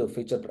head of the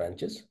feature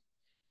branches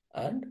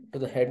and to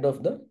the head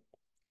of the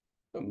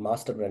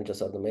master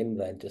branches or the main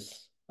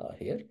branches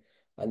here,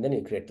 and then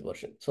you create the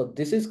version. So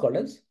this is called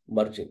as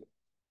merging.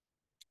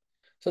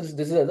 So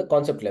this is at the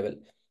concept level.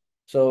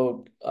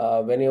 So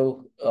when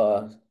you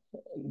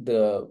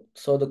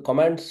the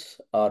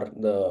commands or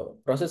the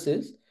process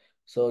is,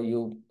 so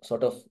you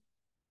sort of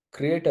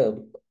create a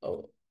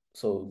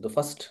so the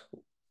first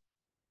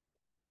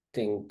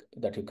thing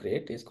that you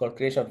create is called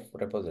creation of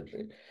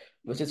repository,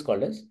 which is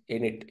called as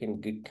init in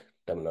Git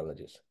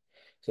terminologies.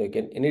 So you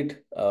can init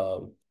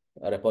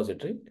a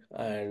repository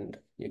and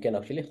you can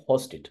actually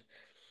host it.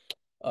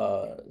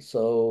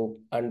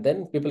 And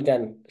then people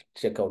can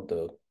check out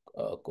the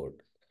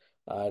code.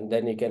 And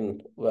then you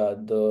can,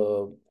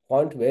 the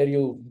point where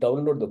you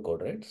download the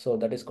code, right? So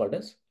that is called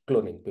as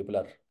cloning.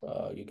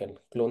 You can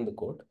clone the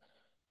code.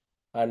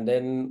 And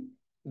then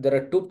there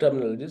are two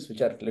terminologies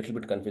which are a little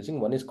bit confusing.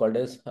 One is called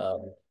as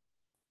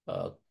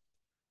uh,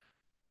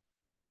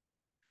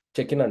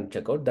 check-in and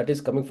check-out. That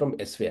is coming from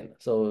SVN.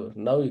 So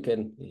now you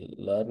can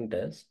learn it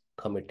as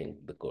committing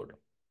the code.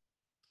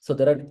 So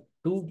there are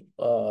two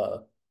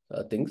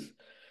things.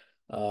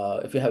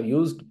 If you have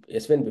used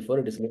SVN before,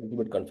 it is a little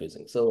bit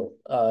confusing. So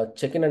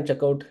check-in and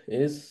check-out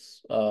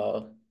is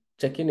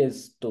check-in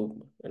is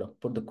to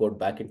put the code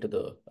back into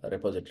the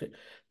repository.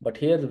 But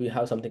here we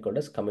have something called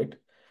as commit,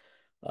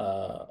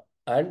 uh,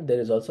 and there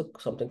is also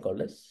something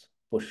called as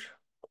push.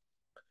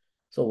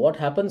 So what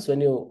happens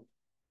when you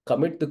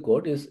commit the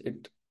code is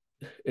it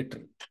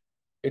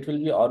it will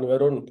be on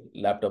your own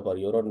laptop or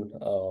your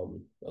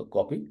own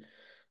copy.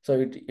 So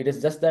it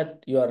is just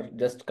that you are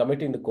just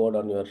committing the code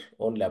on your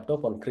own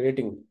laptop on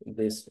creating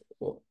these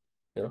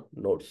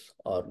nodes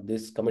or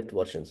these commit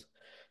versions.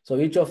 So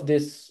each of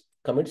these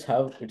commits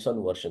have its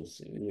own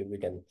versions. We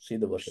can see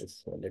the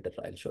versions later.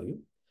 I'll show you.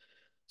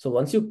 So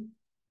once you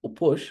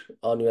push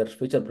on your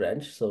feature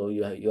branch, so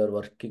you are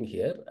working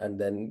here and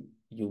then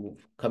you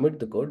commit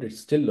the code, it's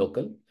still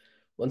local.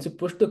 Once you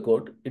push the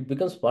code, it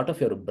becomes part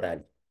of your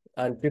branch.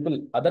 And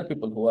other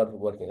people who are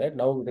working, right?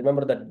 Now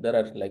remember that there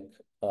are like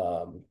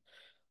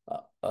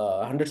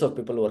hundreds of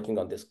people working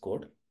on this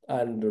code.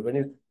 And when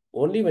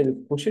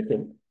you push it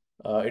in,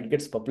 it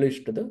gets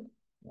published to the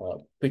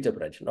feature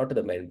branch, not to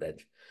the main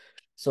branch.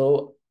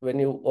 So when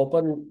you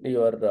open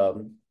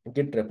your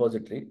Git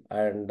repository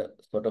and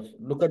sort of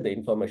look at the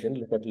information,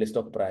 look at list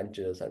of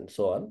branches and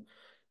so on.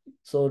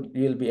 So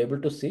you'll be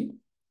able to see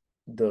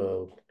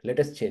the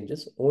latest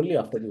changes only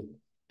after you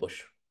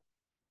push.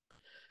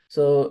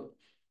 So,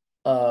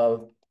 uh,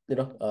 you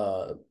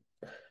know,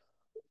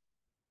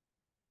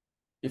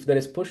 if there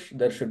is push,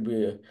 there should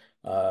be,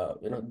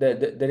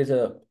 there is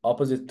a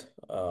opposite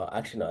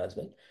action as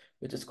well,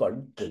 which is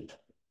called pull.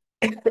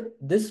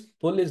 This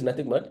pull is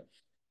nothing but,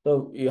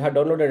 so you have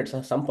downloaded it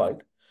at some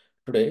point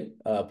today,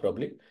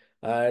 probably,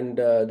 and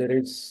there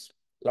is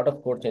a lot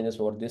of code changes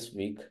over this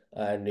week.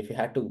 And if you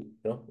had to,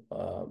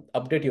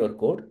 update your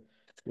code,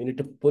 you need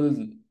to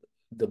pull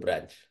the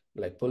branch,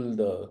 like pull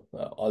the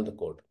all the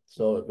code.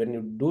 So when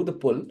you do the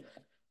pull,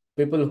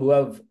 people who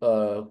have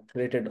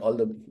created all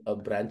the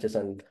branches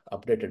and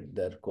updated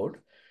their code,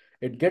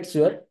 it gets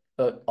your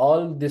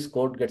all this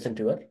code gets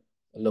into your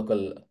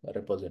local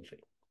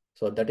repository.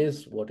 So that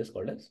is what is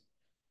called as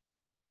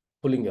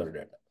pulling your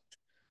data.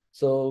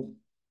 So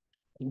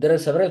there are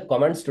several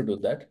commands to do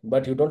that,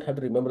 but you don't have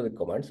to remember the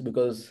commands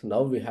because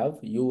now we have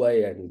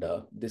UI, and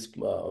this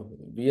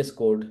VS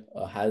Code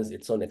has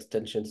its own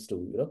extensions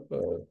to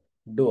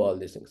do all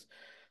these things.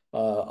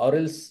 Or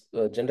else,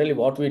 generally,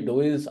 what we do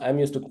is I'm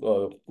used to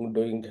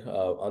doing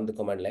on the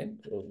command line.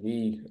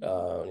 We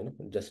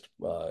just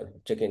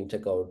check in,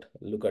 check out,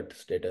 look at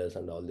status,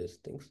 and all these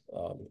things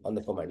on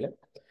the command line.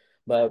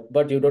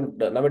 But you don't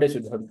nowadays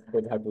you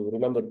don't have to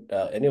remember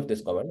any of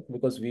this command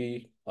because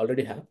we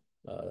already have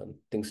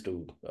things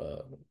to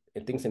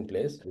things in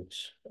place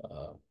which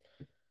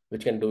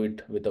can do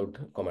it without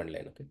command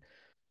line. Okay,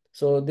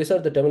 so these are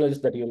the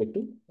terminologies that you need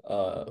to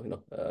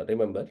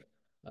remember.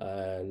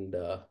 And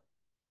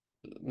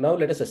now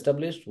let us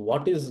establish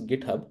what is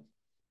GitHub,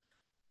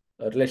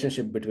 a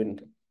relationship between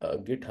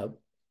GitHub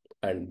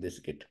and this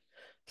Git.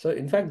 So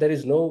in fact, there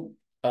is no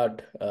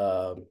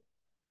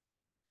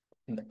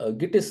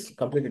Git is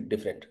completely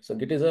different. So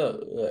Git is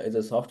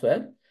a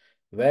software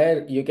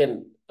where you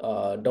can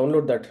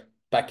download that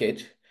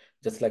package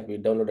just like we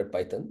downloaded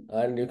Python,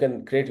 and you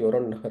can create your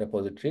own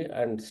repository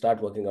and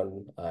start working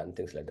on and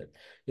things like that.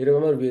 You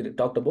remember we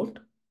talked about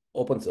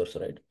open source,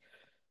 right?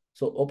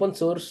 So open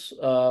source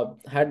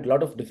had a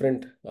lot of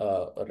different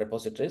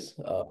repositories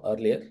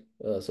earlier.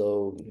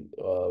 So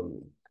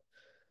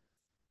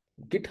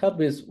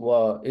GitHub is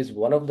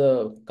one of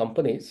the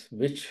companies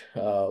which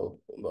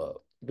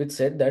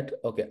said that,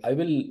 okay, I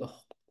will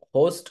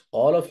host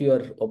all of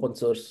your open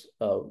source.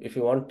 If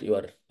you want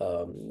your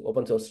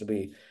open source to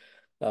be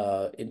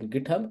in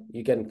GitHub,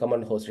 you can come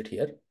and host it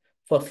here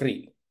for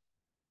free.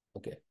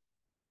 Okay,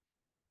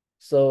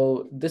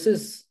 so this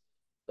is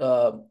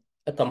uh,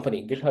 a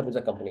company. GitHub is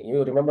a company.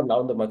 You remember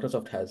now the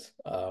Microsoft has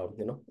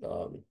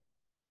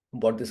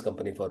bought this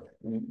company for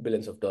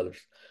billions of dollars.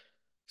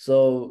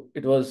 So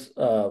it was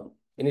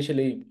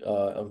initially,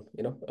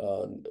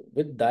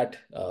 with that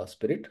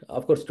spirit.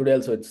 Of course, today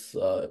also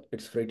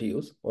it's free to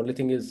use. Only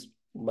thing is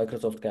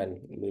Microsoft can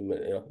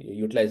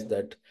utilize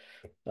that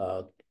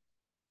uh,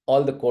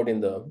 all the code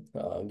in the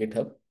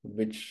GitHub,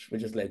 which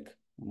is like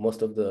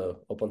most of the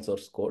open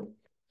source code,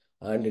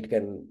 and it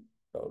can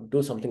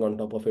do something on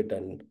top of it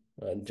and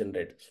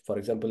generate. For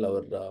example,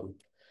 our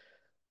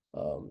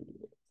um,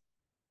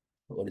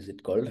 what is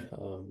it called?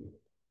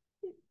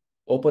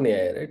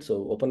 OpenAI, right?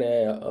 So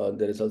OpenAI,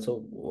 there is also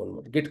one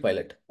more, Git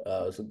Pilot.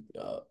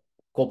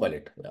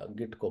 Copilot, yeah,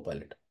 Git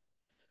Copilot.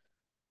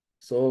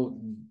 So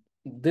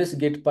this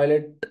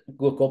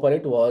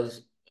Copilot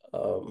was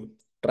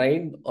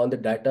trained on the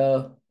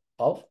data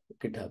of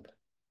GitHub.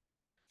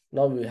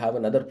 Now we have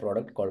another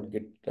product called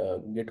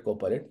Git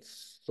Copilot.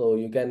 So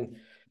you can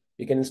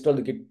install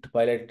the Git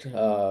Pilot,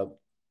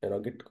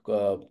 Git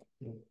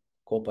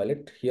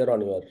Copilot here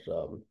on your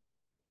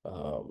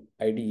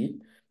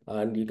IDE,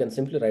 and you can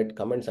simply write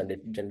comments and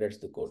it generates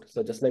the code.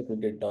 So just like we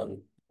did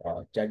on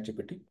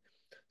ChatGPT,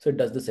 so it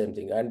does the same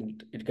thing,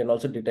 and it can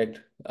also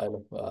detect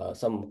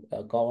some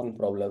common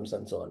problems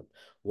and so on.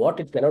 What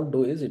it cannot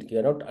do is it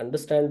cannot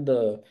understand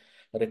the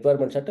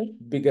requirements at a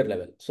bigger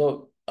level.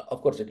 So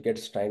of course it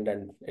gets trained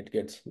and it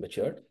gets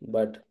matured,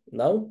 but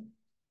now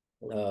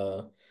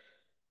uh,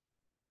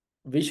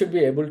 we should be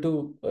able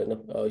to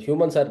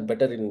humans are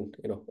better in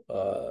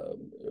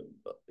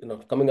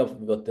coming up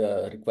with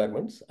the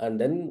requirements, and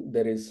then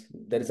there is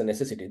a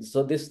necessity.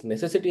 So this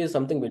necessity is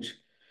something which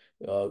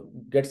uh,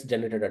 gets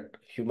generated at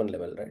human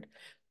level, right?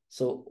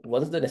 So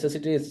once the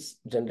necessity is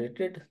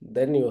generated,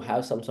 then you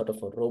have some sort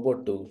of a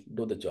robot to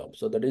do the job.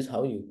 So that is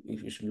how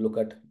you should look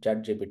at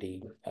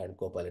ChatGPT and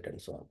Copilot and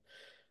so on.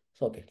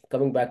 So okay,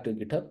 coming back to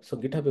GitHub. So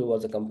GitHub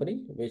was a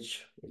company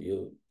which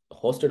you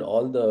hosted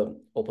all the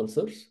open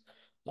source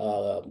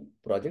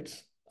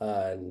projects,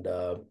 and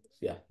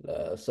yeah.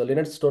 So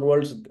Linux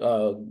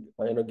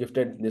Torvalds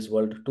gifted this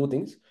world two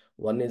things.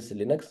 One is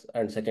Linux,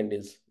 and second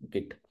is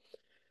Git.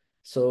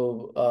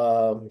 So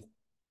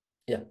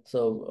yeah,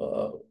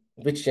 so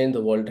which changed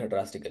the world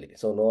drastically.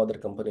 So no other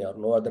company or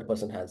no other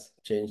person has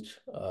changed,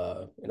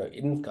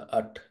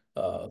 at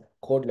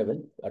code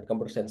level, at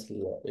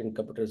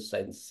computer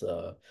science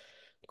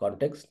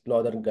context. No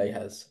other guy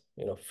has,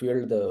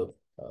 fueled the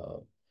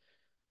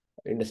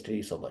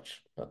industry so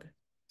much. Okay.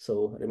 So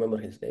remember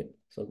his name.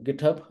 So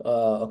GitHub,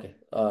 okay,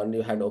 and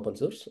you had open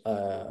source.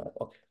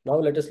 Okay, now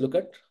let us look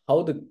at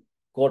how the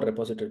code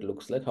repository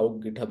looks like, how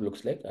GitHub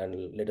looks like,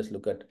 and let us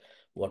look at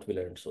what we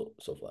learned so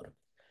far.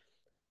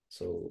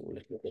 So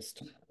let me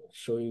just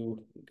show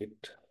you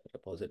Git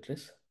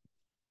repositories.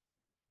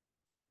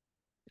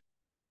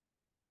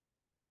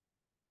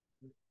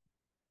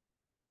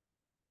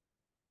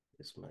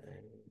 Is my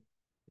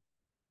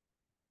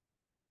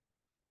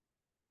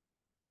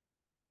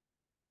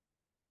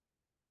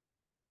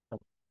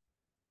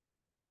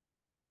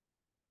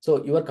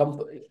So your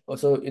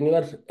so in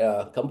your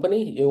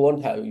company, you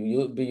won't have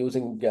you be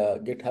using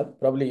GitHub.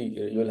 Probably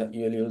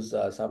you'll use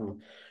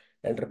some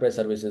enterprise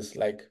services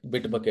like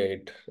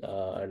Bitbucket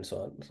and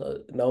so on.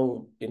 So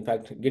now, in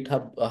fact,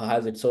 GitHub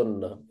has its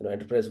own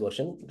enterprise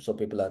version, so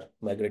people are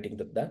migrating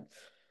to that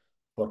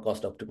for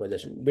cost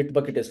optimization.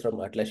 Bitbucket is from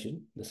Atlassian,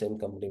 the same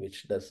company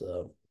which does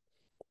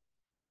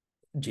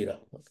Jira.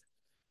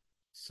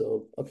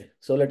 So, okay,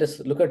 so let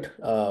us look at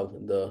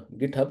the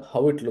GitHub,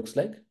 how it looks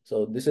like.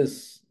 So this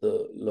is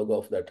the logo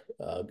of that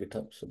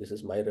GitHub. So this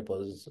is my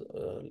repositories.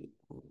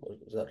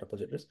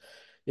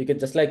 You can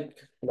just like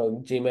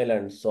Gmail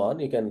and so on,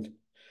 you can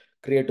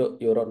create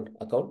your own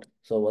account.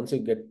 So once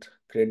you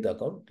create the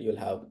account, you'll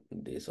have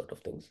these sort of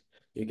things.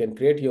 You can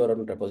create your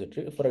own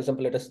repository. For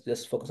example, let us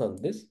just focus on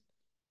this.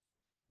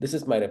 This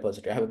is my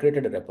repository. I have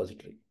created a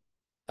repository,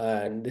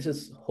 and this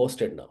is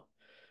hosted now.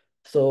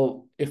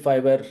 So if I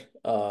were,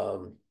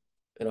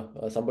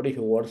 somebody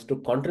who wants to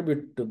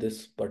contribute to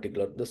this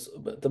particular,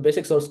 the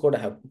basic source code, I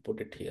have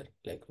put it here,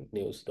 like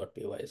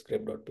news.py,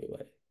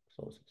 script.py,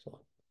 so on.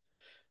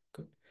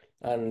 Good.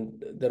 And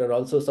there are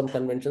also some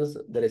conventions.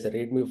 There is a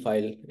readme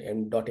file,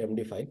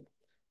 m.md file,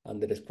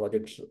 and there is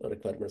project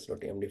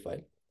requirements.md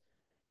file.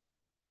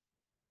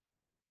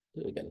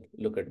 So you can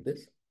look at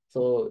this.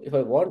 So if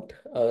I want,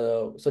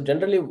 so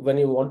generally when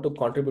you want to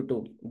contribute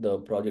to the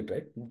project,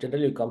 right?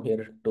 Generally you come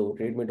here to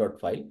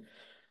readme.file,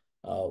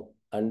 uh,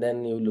 and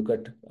then you look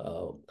at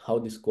how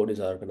this code is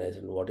organized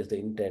and what is the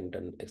intent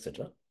and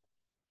etc.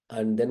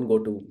 And then go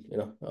to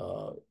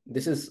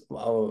this is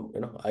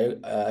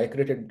I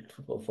created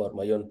for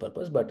my own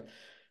purpose, but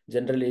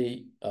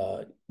generally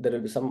there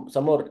will be some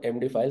more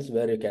MD files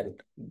where you can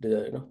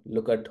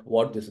look at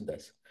what this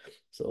does.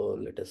 So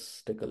let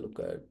us take a look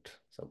at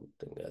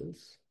something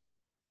else.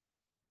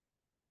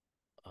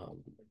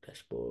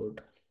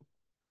 Dashboard.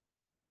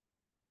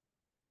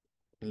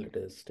 Let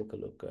us take a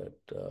look at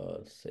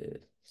say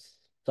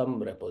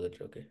some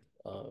repository. Okay,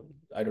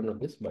 I don't know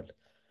this, but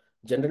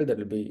generally there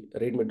will be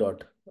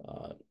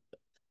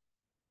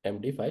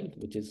readme.md file,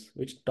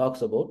 which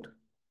talks about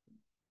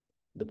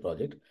the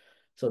project.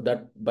 So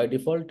that by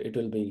default it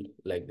will be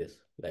like this,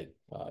 like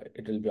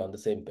it will be on the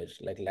same page,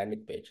 like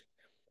landing page.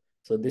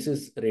 So this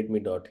is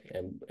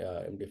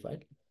readme.md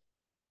file,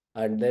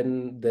 and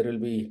then there will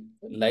be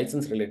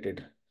license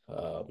related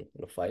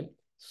file.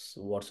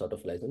 So what sort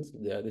of license?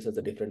 Yeah, this is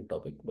a different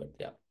topic, but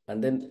yeah.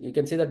 And then you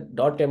can see that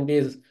 .md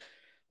is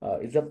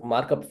a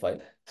markup file.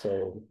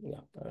 So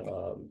yeah,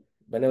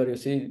 whenever you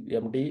see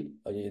md,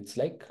 it's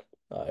like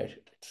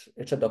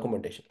it's a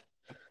documentation.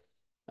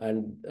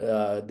 And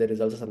there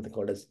is also something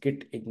called as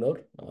git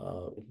ignore.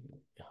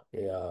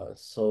 Yeah,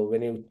 so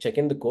when you check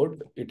in the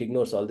code, it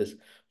ignores all this.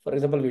 For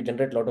example, we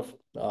generate a lot of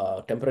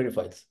temporary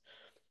files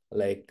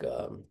like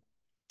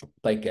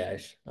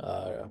PyCache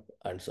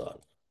and so on.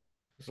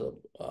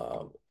 So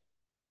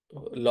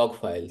log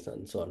files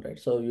and so on, right?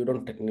 So you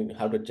don't technically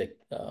have to check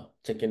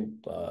in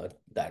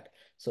that.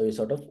 So you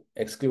sort of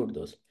exclude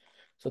those.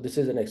 So this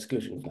is an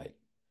exclusion file,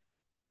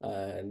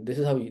 and this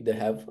is how they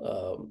have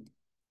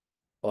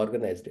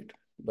organized it.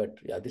 But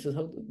yeah, this is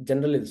how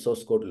generally the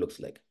source code looks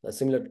like,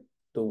 similar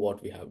to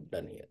what we have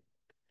done here.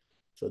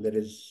 So there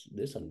is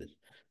this and this.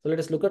 So let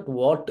us look at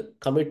what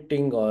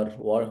committing or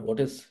what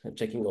is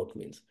checking out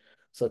means.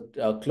 So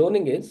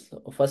cloning is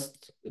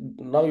first,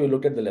 now you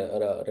look at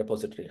the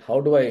repository.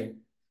 How do I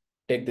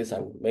take this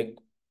and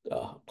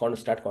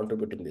start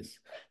contributing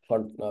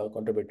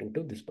contributing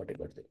to this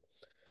particular thing?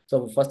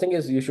 So first thing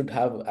is you should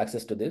have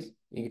access to this.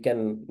 You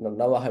can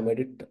now I have made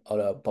it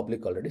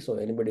public already, so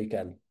anybody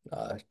can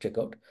check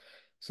out.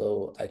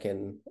 So I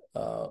can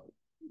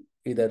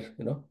either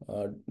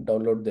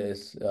download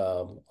this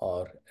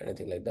or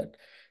anything like that.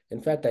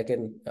 In fact, I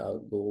can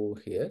go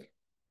here.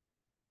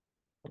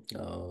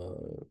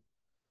 Uh,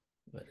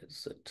 where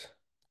is it?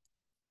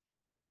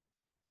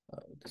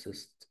 This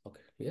is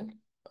okay here,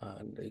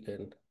 and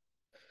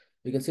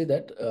you can see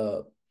that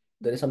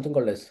there is something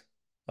called as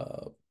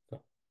uh,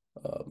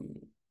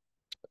 um,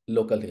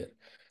 local here.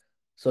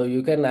 So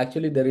you can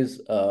actually there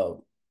is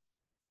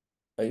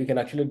you can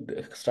actually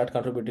start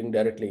contributing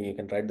directly. You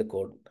can write the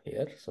code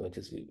here, so which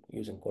is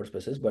using code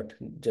spaces. But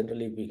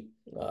generally, we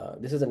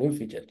this is a new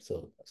feature,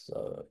 so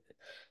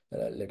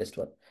latest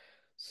one.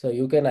 So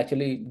you can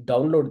actually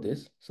download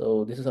this.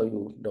 So this is how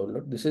you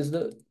download. This is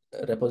the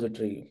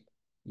repository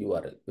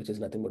URL, which is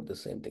nothing but the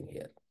same thing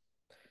here.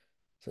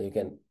 So you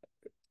can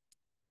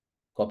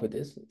copy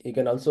this. You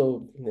can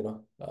also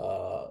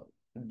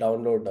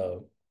download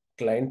a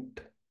client.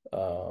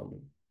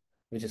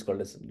 which is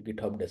called as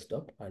GitHub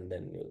Desktop, and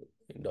then you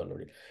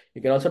download it.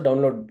 You can also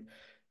download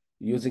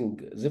using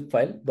zip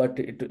file, but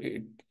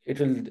it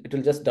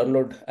will just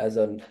download as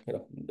an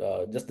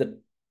just the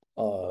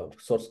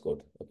source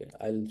code. Okay,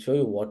 I'll show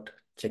you what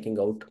checking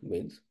out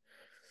means.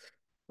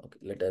 Okay,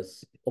 let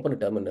us open a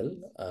terminal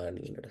and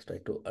let us try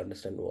to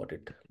understand what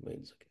it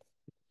means. Okay,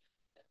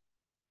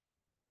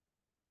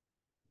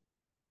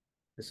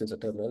 this is a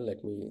terminal.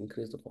 Let me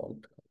increase the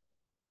font.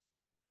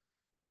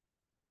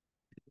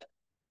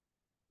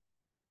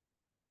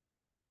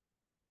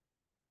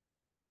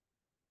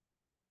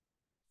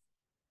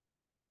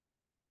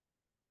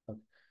 Okay.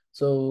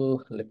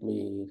 So let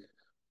me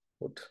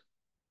put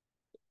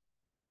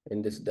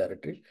in this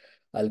directory.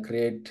 I'll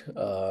create,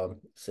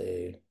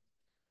 say,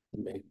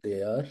 make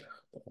dir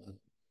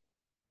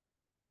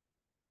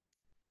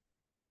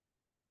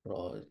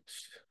proj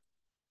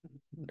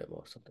demo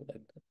or something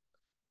like that.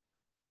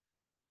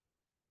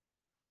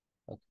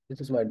 Okay.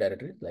 This is my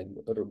directory, like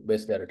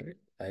base directory.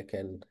 I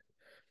can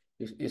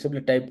you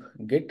simply type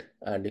git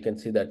and you can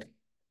see that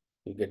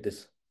you get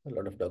this a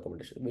lot of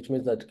documentation, which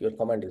means that your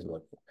command is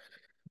working.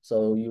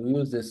 So you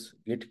use this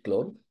git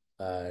clone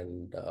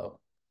and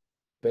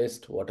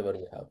paste whatever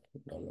you have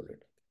downloaded.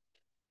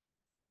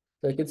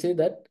 So you can see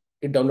that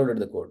it downloaded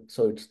the code.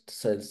 So it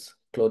says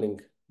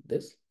cloning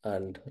this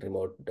and I'm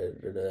not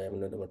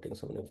remoting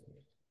some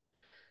information.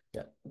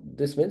 Yeah,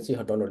 this means you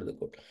have downloaded the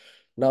code.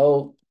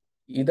 Now,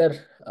 either,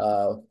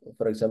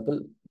 for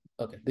example,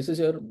 okay, this is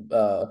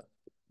the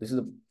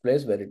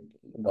place where it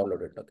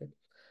downloaded. Okay,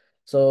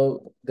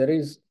 so there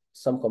is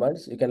some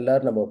commands you can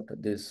learn about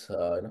these,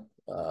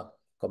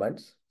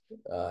 commands,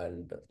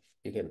 and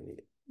you can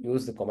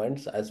use the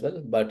commands as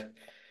well, but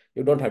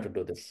you don't have to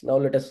do this. Now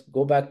let us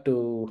go back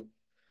to,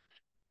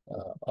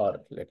 or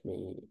let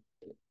me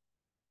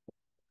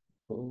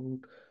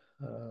code,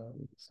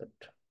 set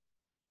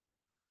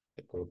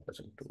the code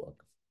doesn't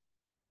work.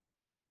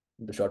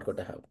 The shortcut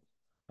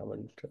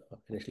haven't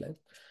initialized,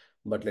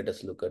 but let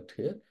us look at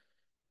here.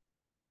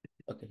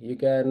 Okay, you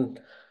can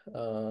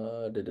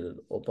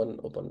open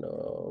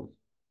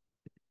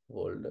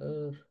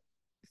folder.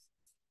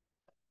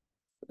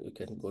 You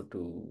can go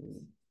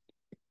to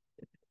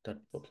that,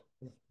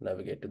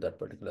 navigate to that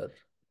particular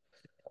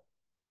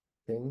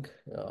thing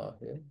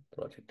here,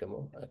 project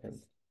demo. I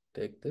can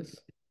take this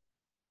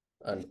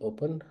and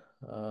open,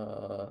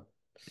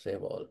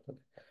 save all. Okay.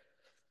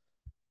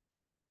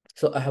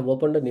 So I have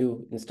opened a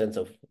new instance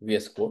of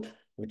VS Code,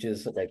 which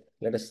is like,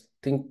 let us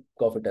think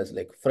of it as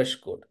like fresh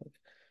code. Okay.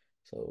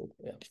 So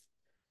yeah,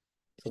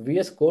 so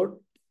VS Code.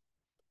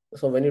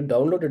 So when you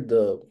downloaded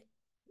the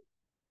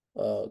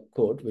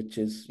code, which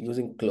is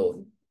using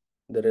clone,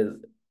 there is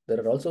there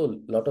are also a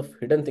lot of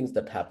hidden things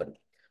that happen.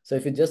 So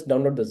if you just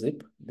download the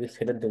zip, these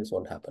hidden things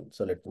won't happen.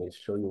 So let me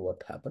show you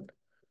what happened.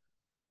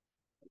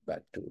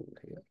 Back to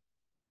here.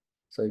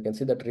 So you can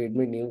see that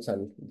readme news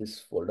and this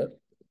folder.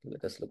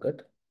 Let us look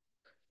at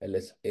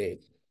LSA.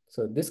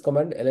 So this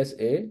command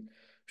LSA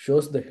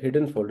shows the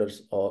hidden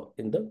folders or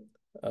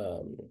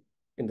um,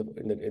 in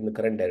the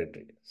current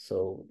directory.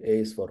 So A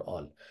is for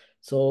all.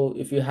 So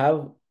if you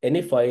have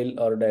any file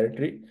or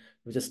directory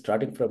which is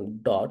starting from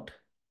dot,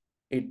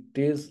 it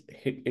is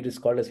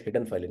called as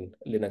hidden file in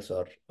Linux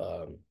or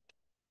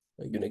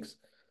Unix.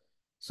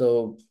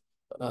 So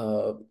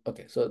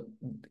okay, so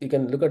you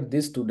can look at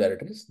these two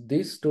directories.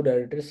 These two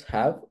directories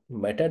have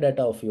metadata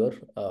of your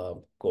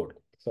code.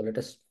 So let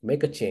us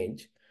make a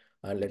change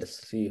and let us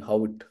see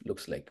how it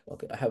looks like.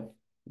 Okay, I have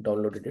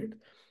downloaded it,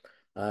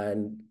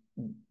 and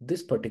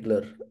this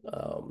particular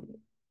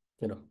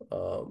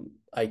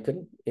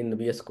icon in the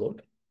VS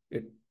Code,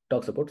 it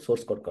talks about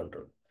source code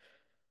control.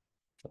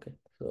 Okay,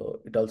 so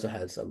it also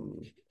has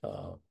some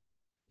uh,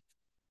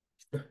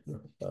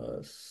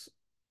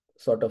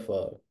 sort of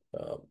a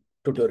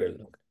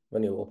tutorial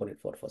when you open it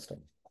for first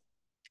time.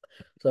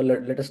 So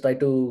let us try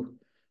to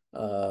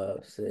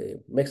say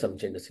make some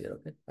changes here,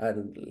 okay?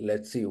 And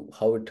let's see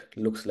how it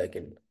looks like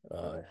in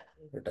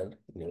return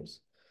news.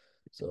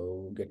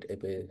 So get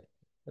API.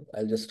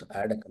 I'll just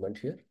add a comment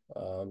here.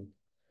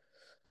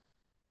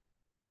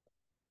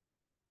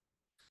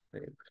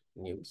 Save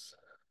news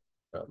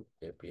from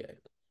API.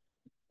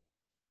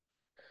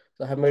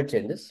 So I have made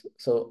changes.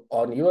 So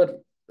on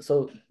your,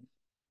 so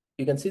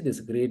you can see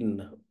this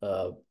green,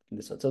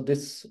 this one. So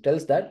this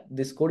tells that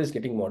this code is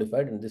getting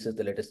modified and this is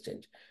the latest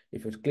change.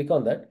 If you click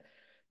on that,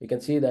 you can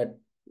see that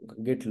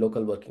git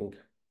local working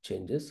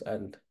changes,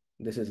 and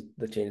this is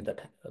the change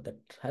that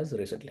has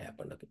recently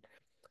happened. Okay,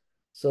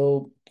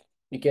 so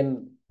you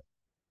can,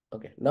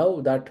 okay,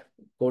 now that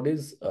code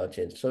is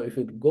changed. So if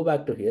you go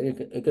back to here,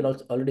 you can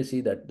also already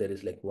see that there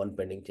is like one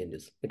pending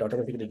changes. It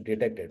automatically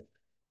detected,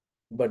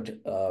 but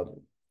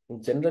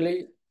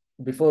generally,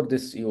 before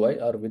this UI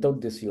or without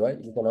this UI,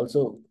 you can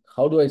also,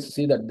 how do I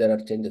see that there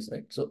are changes,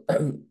 right? So,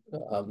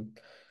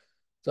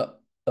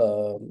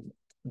 so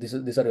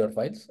these are your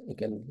files. You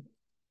can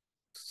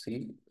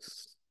see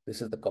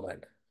this is the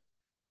command.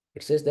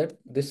 It says that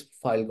this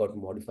file got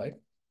modified,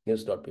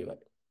 news.py.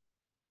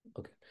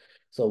 Okay.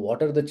 So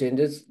what are the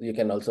changes? You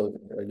can also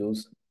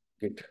use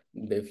git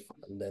diff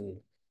and then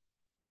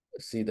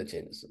see the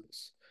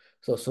changes.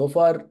 So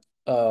far,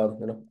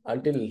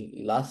 until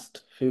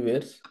last few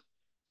years,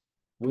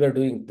 we are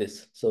doing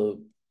this.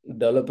 So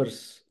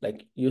developers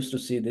like used to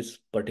see this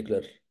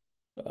particular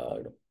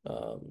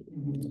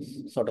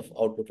sort of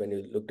output when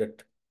you looked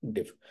at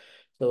diff.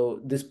 So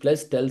this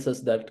plus tells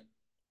us that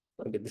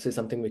okay, this is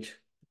something which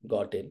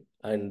got in,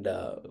 and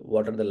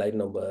what are the line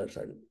numbers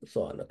and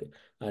so on. Okay,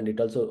 and it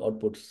also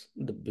outputs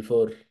the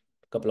before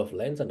couple of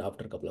lines and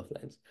after couple of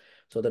lines,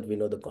 so that we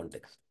know the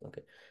context.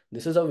 Okay,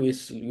 this is how we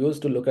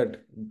used to look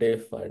at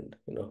diff, and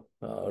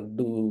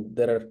do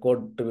there are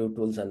code review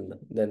tools, and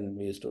then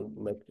we used to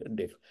make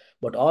diff.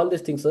 But all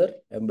these things are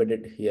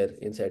embedded here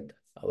inside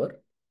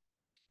our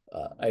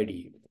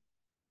IDE.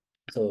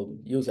 So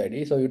use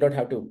ID, so you don't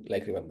have to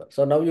like remember.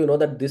 So now you know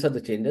that these are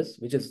the changes,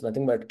 which is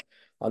nothing but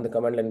on the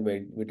command line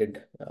we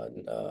did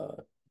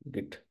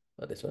git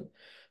this one.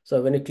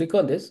 So when you click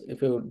on this,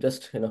 if you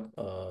just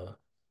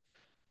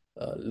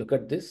look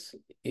at this,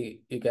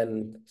 you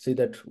can see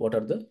that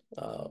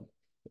uh,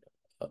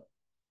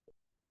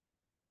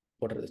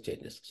 what are the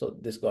changes. So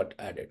this got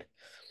added.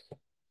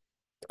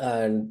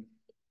 And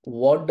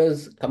what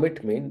does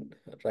commit mean,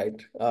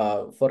 right?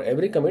 For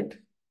every commit,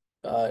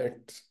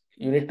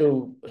 you need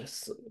to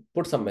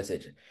put some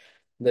message.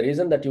 The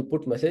reason that you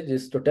put message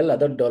is to tell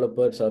other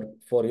developers or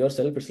for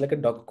yourself. It's like a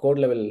code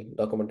level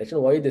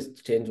documentation why this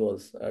change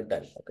was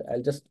done. Okay,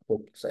 I'll just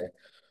put say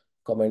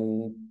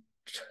comment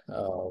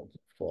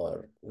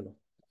for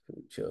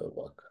future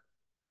work.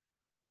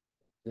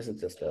 This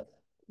is just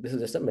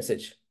a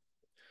message,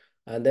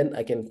 and then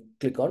I can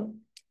click on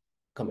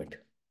commit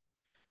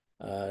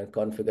and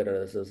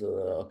configure as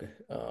okay.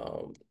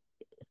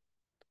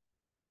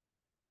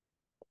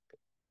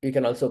 You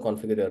can also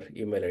configure your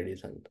email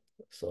IDs and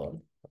so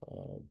on.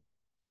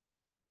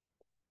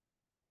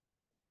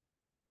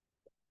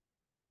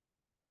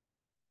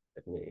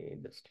 Let me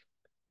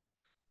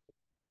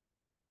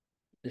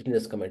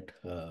just comment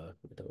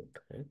without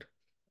it.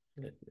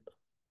 Let me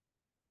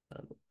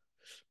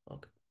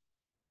okay.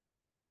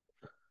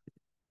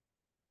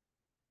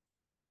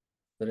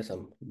 There is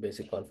some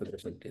basic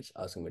configuration it is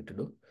asking me to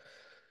do.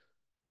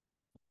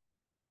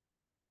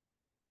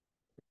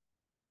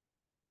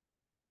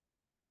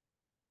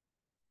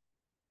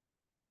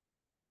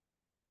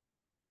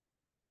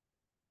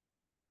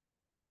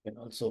 You can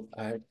also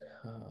add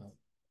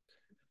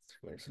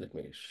let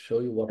me show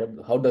you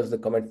how does the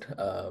comment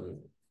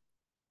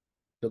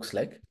looks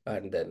like,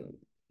 and then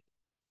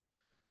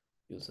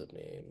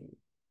username.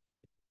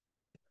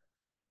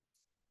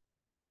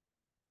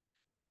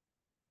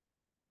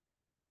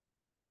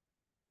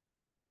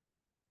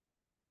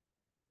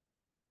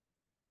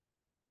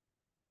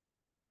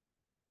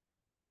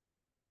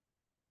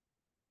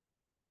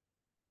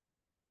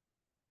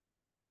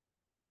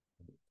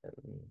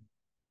 And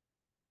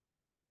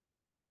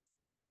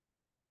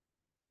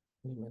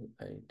email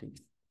ID.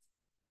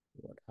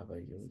 What have I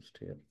used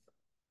here?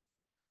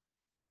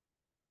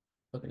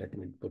 Okay, let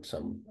me put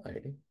some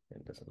ID.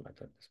 It doesn't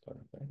matter at this point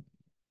of time.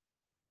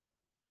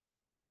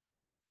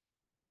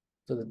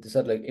 So these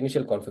are like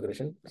initial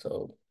configuration.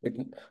 So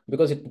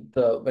because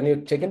when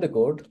you check in the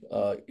code,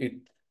 it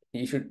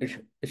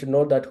should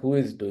know that who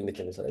is doing the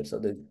changes, right? So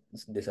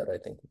these are, I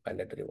think,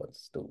 mandatory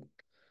ones to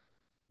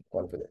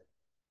configure.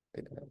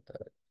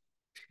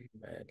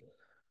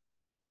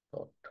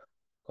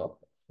 Gmail.com.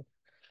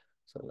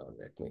 So now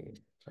let me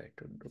try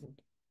to do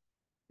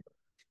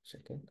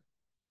second.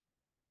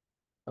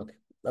 Okay,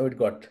 now it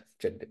got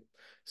checked in.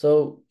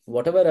 So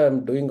whatever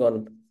I'm doing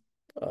on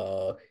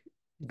uh,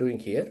 doing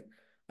here,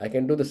 I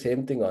can do the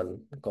same thing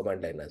on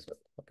command line as well.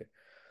 Okay.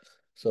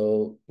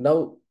 So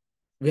now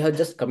we have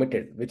just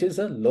committed, which is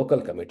a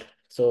local commit.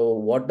 So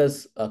what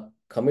does a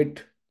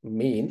commit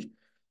mean?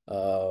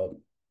 Uh,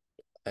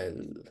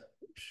 I'll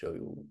show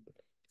you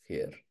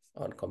here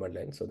on command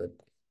line so that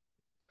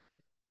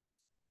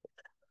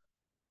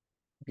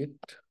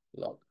git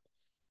log.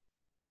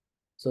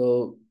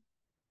 So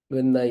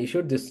when I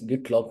issued this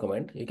git log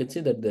command, you can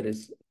see that there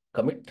is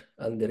commit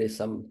and there is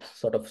some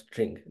sort of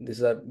string.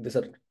 These are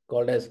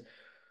called as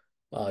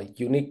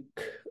unique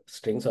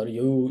strings or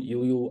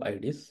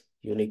UUIDs,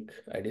 unique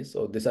IDs.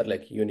 So these are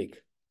like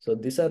unique. So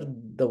these are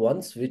the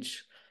ones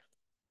which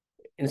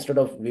instead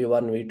of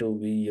v1, v2,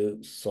 v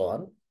so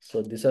on.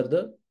 So these are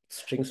the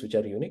strings which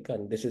are unique,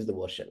 and this is the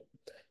version.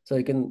 So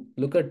you can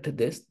look at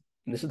this.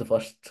 This is the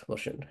first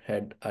version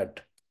head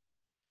at.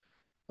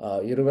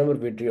 You remember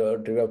we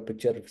drew a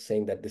picture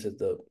saying that this is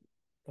the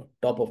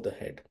top of the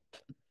head.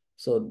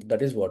 So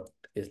that is what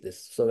is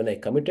this. So when I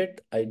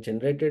committed, I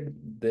generated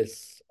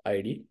this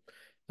ID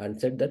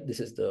and said that this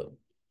is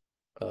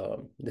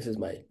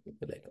my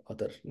like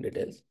author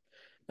details,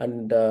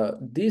 and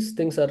these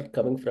things are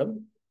coming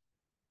from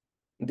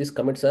these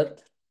commits are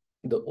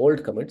the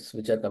old commits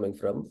which are coming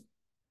from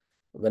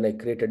when I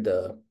created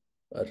the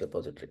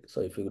repository.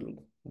 So if you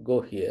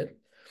go here,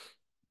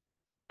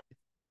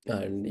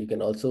 and you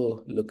can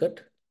also look at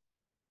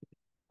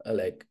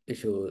like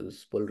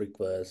issues, pull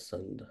requests,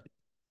 and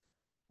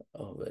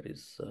where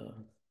is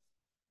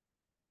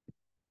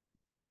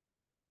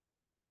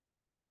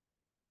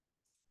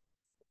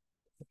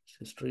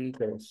history,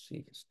 can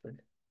see history.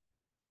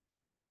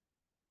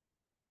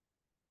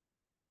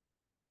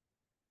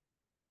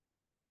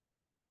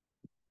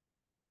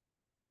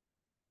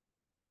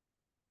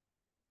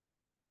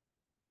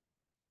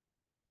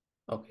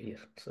 Okay, here,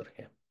 sorry,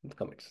 yeah,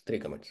 commits, three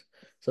commits.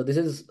 So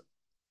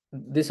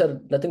these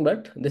are nothing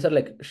but these are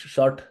like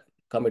short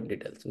commit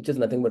details, which is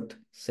nothing but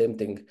same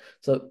thing.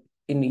 So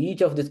in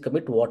each of this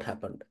commit, what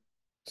happened?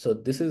 So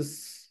this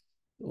is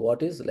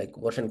what is like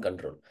version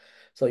control.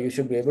 So you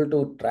should be able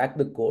to track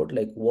the code,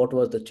 like what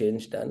was the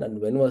change done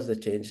and when was the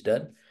change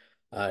done,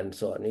 and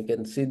so on. You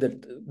can see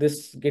that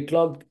this git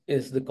log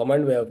is the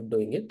command way of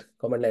doing it,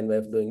 command line way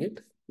of doing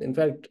it. In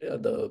fact,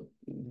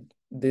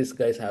 these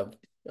guys have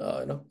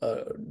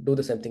do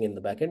the same thing in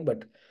the backend,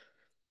 but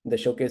they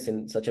showcase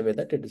in such a way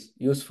that it is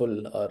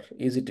useful or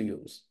easy to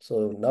use.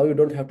 So now you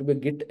don't have to be a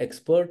Git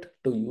expert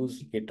to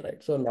use Git,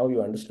 right? So now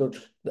you understood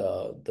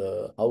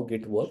the how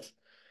Git works,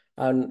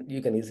 and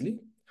you can easily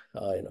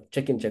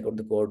check in, check out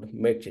the code,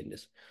 make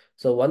changes.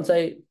 So once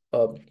I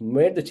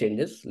made the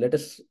changes, let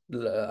us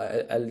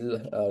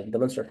I'll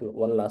demonstrate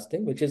one last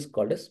thing, which is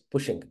called as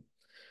pushing.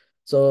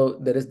 So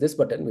there is this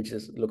button which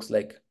is looks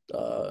like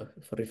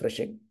for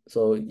refreshing.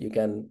 So you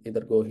can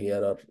either go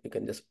here or you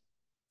can just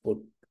put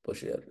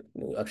push here.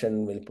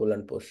 Action will pull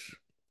and push.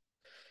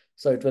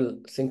 So it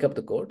will sync up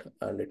the code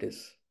and it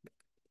is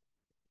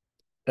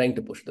trying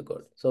to push the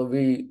code. So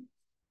we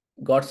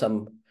got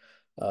some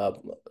uh,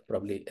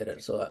 probably error.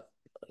 So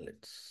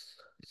let's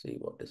see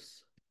what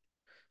is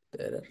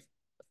the error.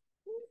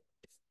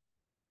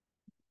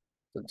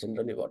 So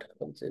generally what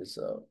happens is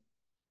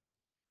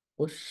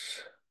push.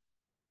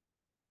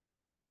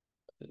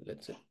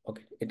 Let's see.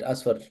 Okay, it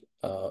asks for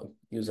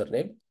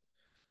username.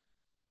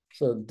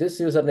 So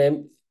this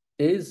username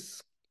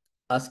is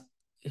ask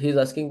he's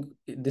asking,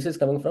 this is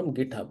coming from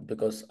GitHub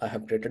because I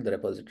have created the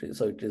repository.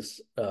 So it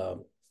is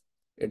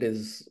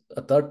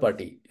a third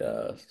party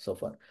so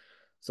far.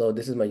 So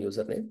this is my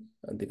username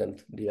and the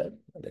dr.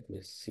 Let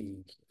me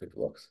see if it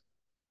works.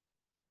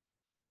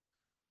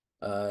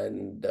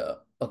 And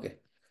okay.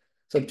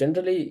 So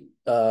generally,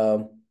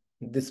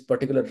 this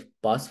particular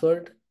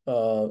password,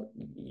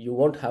 you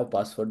won't have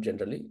password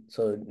generally.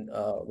 So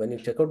when you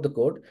check out the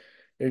code,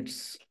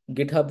 it's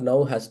GitHub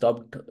now has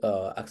stopped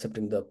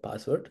accepting the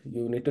password.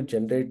 You need to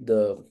generate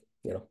the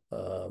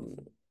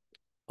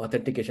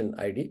authentication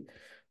ID,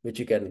 which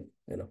you can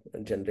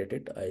generate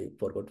it. I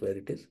forgot where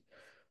it is,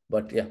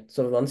 but yeah.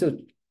 So once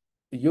you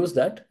use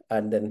that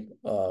and then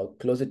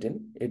close it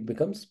in, it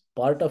becomes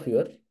part of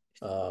your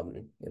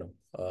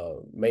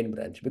main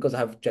branch, because I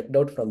have checked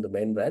out from the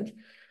main branch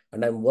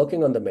and I'm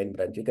working on the main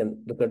branch. You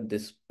can look at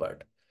this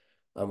part.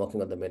 I'm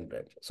working on the main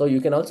branch. So you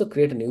can also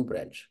create a new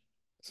branch.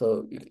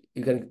 So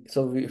you can,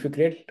 so if you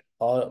create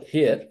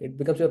here, it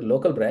becomes your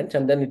local branch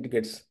and then it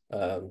gets,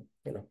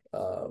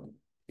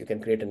 you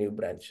can create a new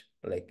branch,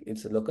 like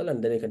it's local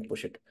and then you can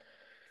push it.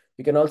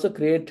 You can also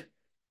create,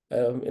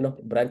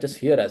 branches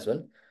here as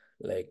well.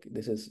 Like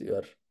this is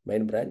your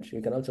main branch.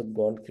 You can also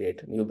go and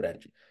create new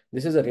branch.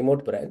 This is a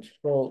remote branch.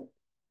 So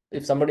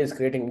if somebody is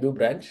creating new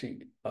branch,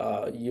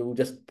 you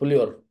just pull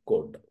your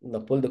code,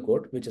 pull the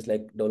code, which is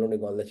like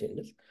downloading all the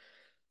changes,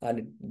 and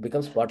it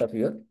becomes part of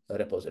your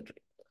repository.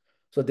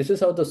 So this is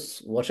how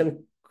this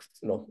version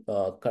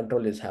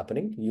control is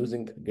happening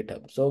using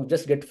GitHub. So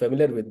just get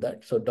familiar with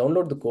that. So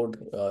download the code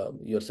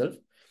yourself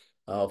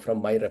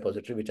from my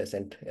repository, which I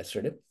sent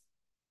yesterday,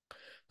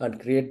 and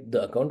create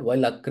the account.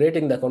 While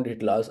creating the account,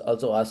 it will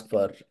also ask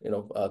for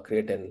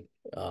create an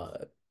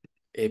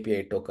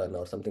API token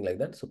or something like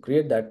that. So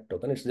create that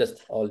token. It's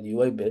just all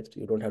UI based.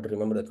 You don't have to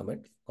remember the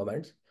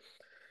commands.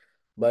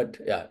 But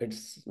yeah,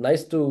 it's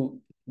nice to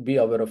be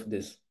aware of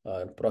this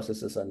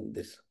processes and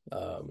this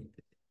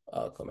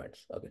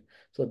commands. Okay,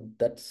 so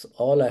that's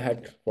all I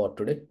had for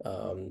today.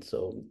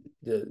 So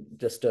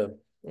just uh,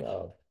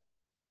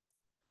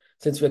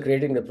 since we're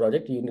creating the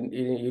project, you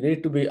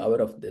need to be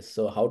aware of this.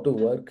 So how to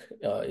work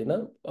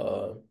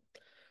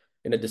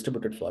in a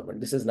distributed format.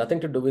 This is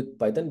nothing to do with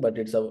Python, but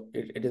it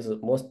is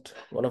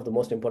one of the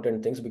most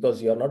important things,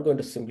 because you are not going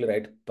to simply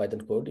write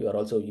Python code. You are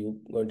also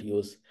going to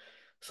use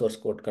source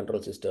code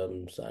control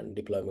systems and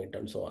deployment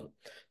and so on.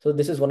 So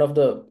this is one of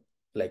the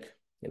like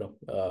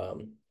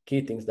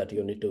key things that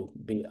you need to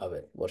be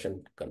aware.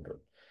 Version control.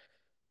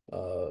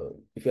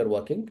 If you are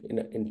working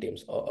in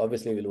teams,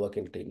 obviously we'll work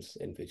in teams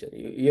in future.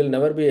 You'll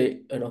never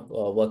be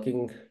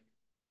working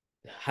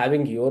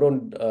having your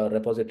own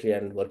repository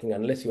and working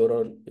unless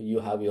you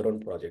have your own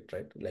project,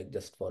 right? Like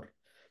just for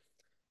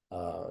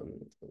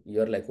um,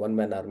 you're like one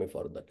man army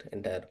for that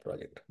entire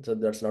project. So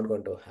that's not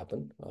going to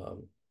happen.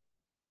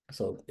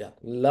 So yeah,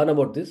 learn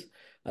about this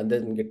and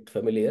then get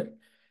familiar.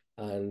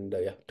 And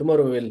yeah,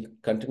 tomorrow we'll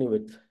continue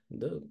with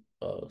the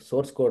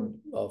source code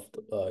of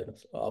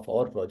of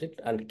our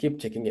project and keep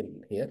checking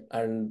in here.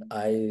 And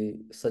I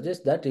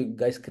suggest that you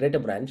guys create a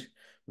branch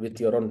with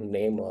your own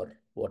name or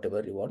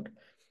whatever you want,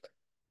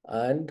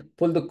 and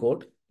pull the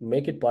code,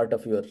 make it part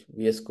of your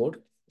VS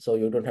Code. So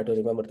you don't have to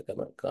remember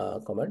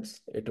the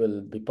commands. It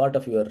will be part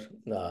of your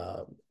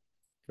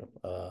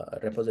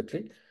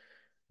repository.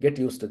 get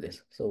used to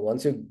this. So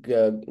once you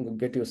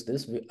get used to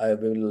this, I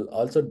will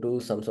also do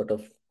some sort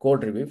of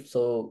code review.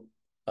 So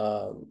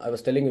I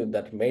was telling you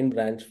that main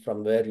branch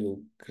from where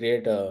you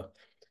create a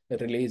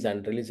release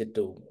and release it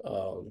to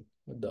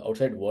the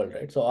outside world,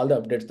 right? So all the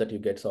updates that you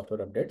get,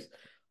 software updates,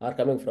 are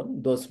coming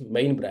from those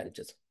main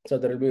branches. So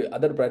there will be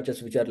other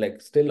branches which are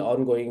like still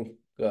ongoing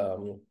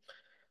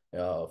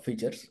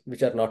features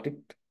which are not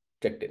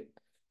checked in.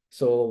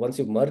 So once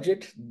you merge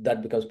it,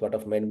 that becomes part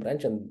of main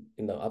branch, and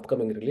in the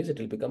upcoming release, it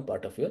will become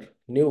part of your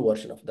new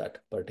version of that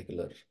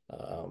particular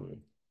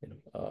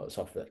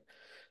software.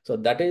 So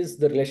that is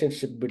the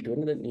relationship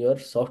between your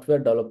software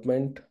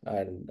development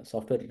and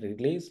software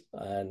release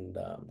and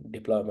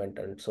deployment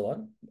and so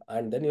on,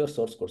 and then your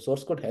source code.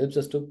 Source code helps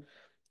us to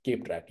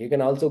keep track. You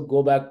can also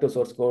go back to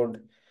source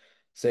code,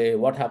 say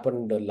what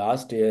happened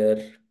last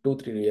year, 2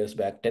 3 years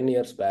back, 10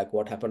 years back,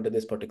 what happened to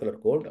this particular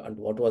code, and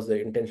what was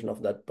the intention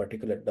of that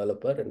particular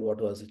developer, and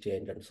what was the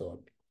change, and so on.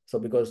 So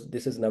because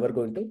this is never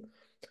going to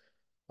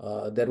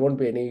there won't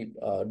be any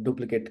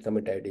duplicate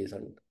commit IDs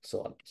and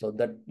so on. So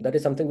that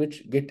is something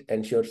which Git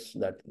ensures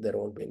that there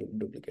won't be any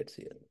duplicates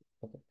here.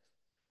 Okay.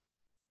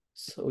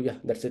 So yeah,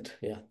 that's it.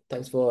 Yeah,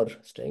 thanks for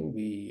staying.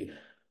 We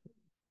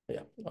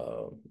are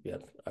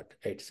at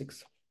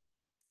 8:06.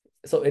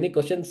 So any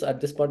questions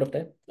at this point of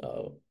time?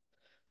 You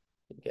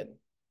can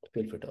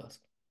feel free to ask.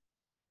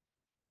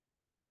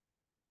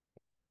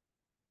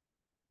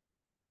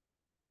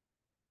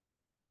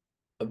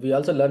 We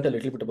also learned a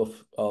little bit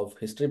of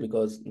history,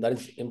 because that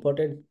is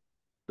important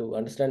to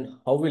understand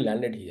how we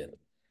landed here.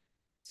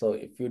 So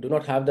if you do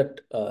not have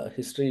that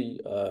history,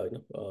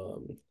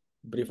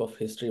 brief of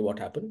history, what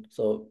happened,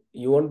 so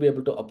you won't be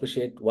able to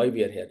appreciate why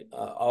we are here.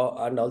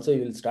 And also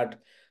you will start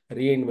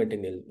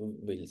reinventing the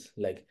wheels.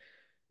 Like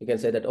you can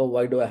say that, oh,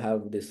 why do I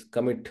have this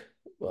commit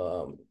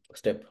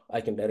step?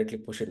 I can directly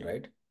push it,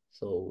 right?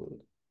 So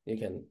you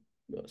can,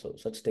 so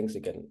such things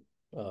you can,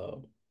 uh,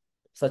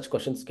 such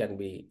questions can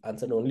be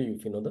answered only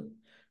if you know the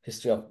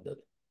history of the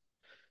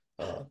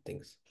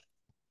things.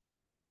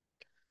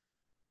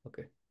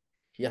 Okay.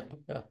 Yeah,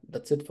 yeah,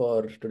 that's it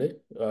for today.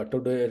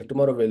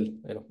 Tomorrow will,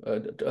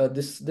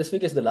 this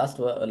week is the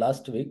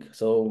last week,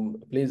 so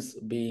please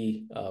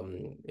be,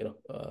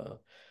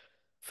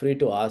 free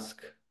to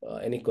ask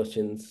any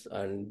questions,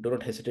 and do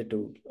not hesitate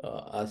to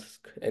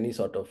ask any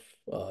sort of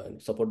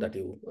support that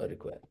you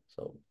require.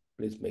 So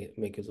please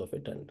make use of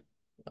it, and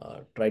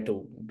try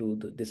to do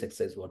this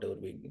exercise, whatever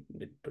we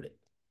did today.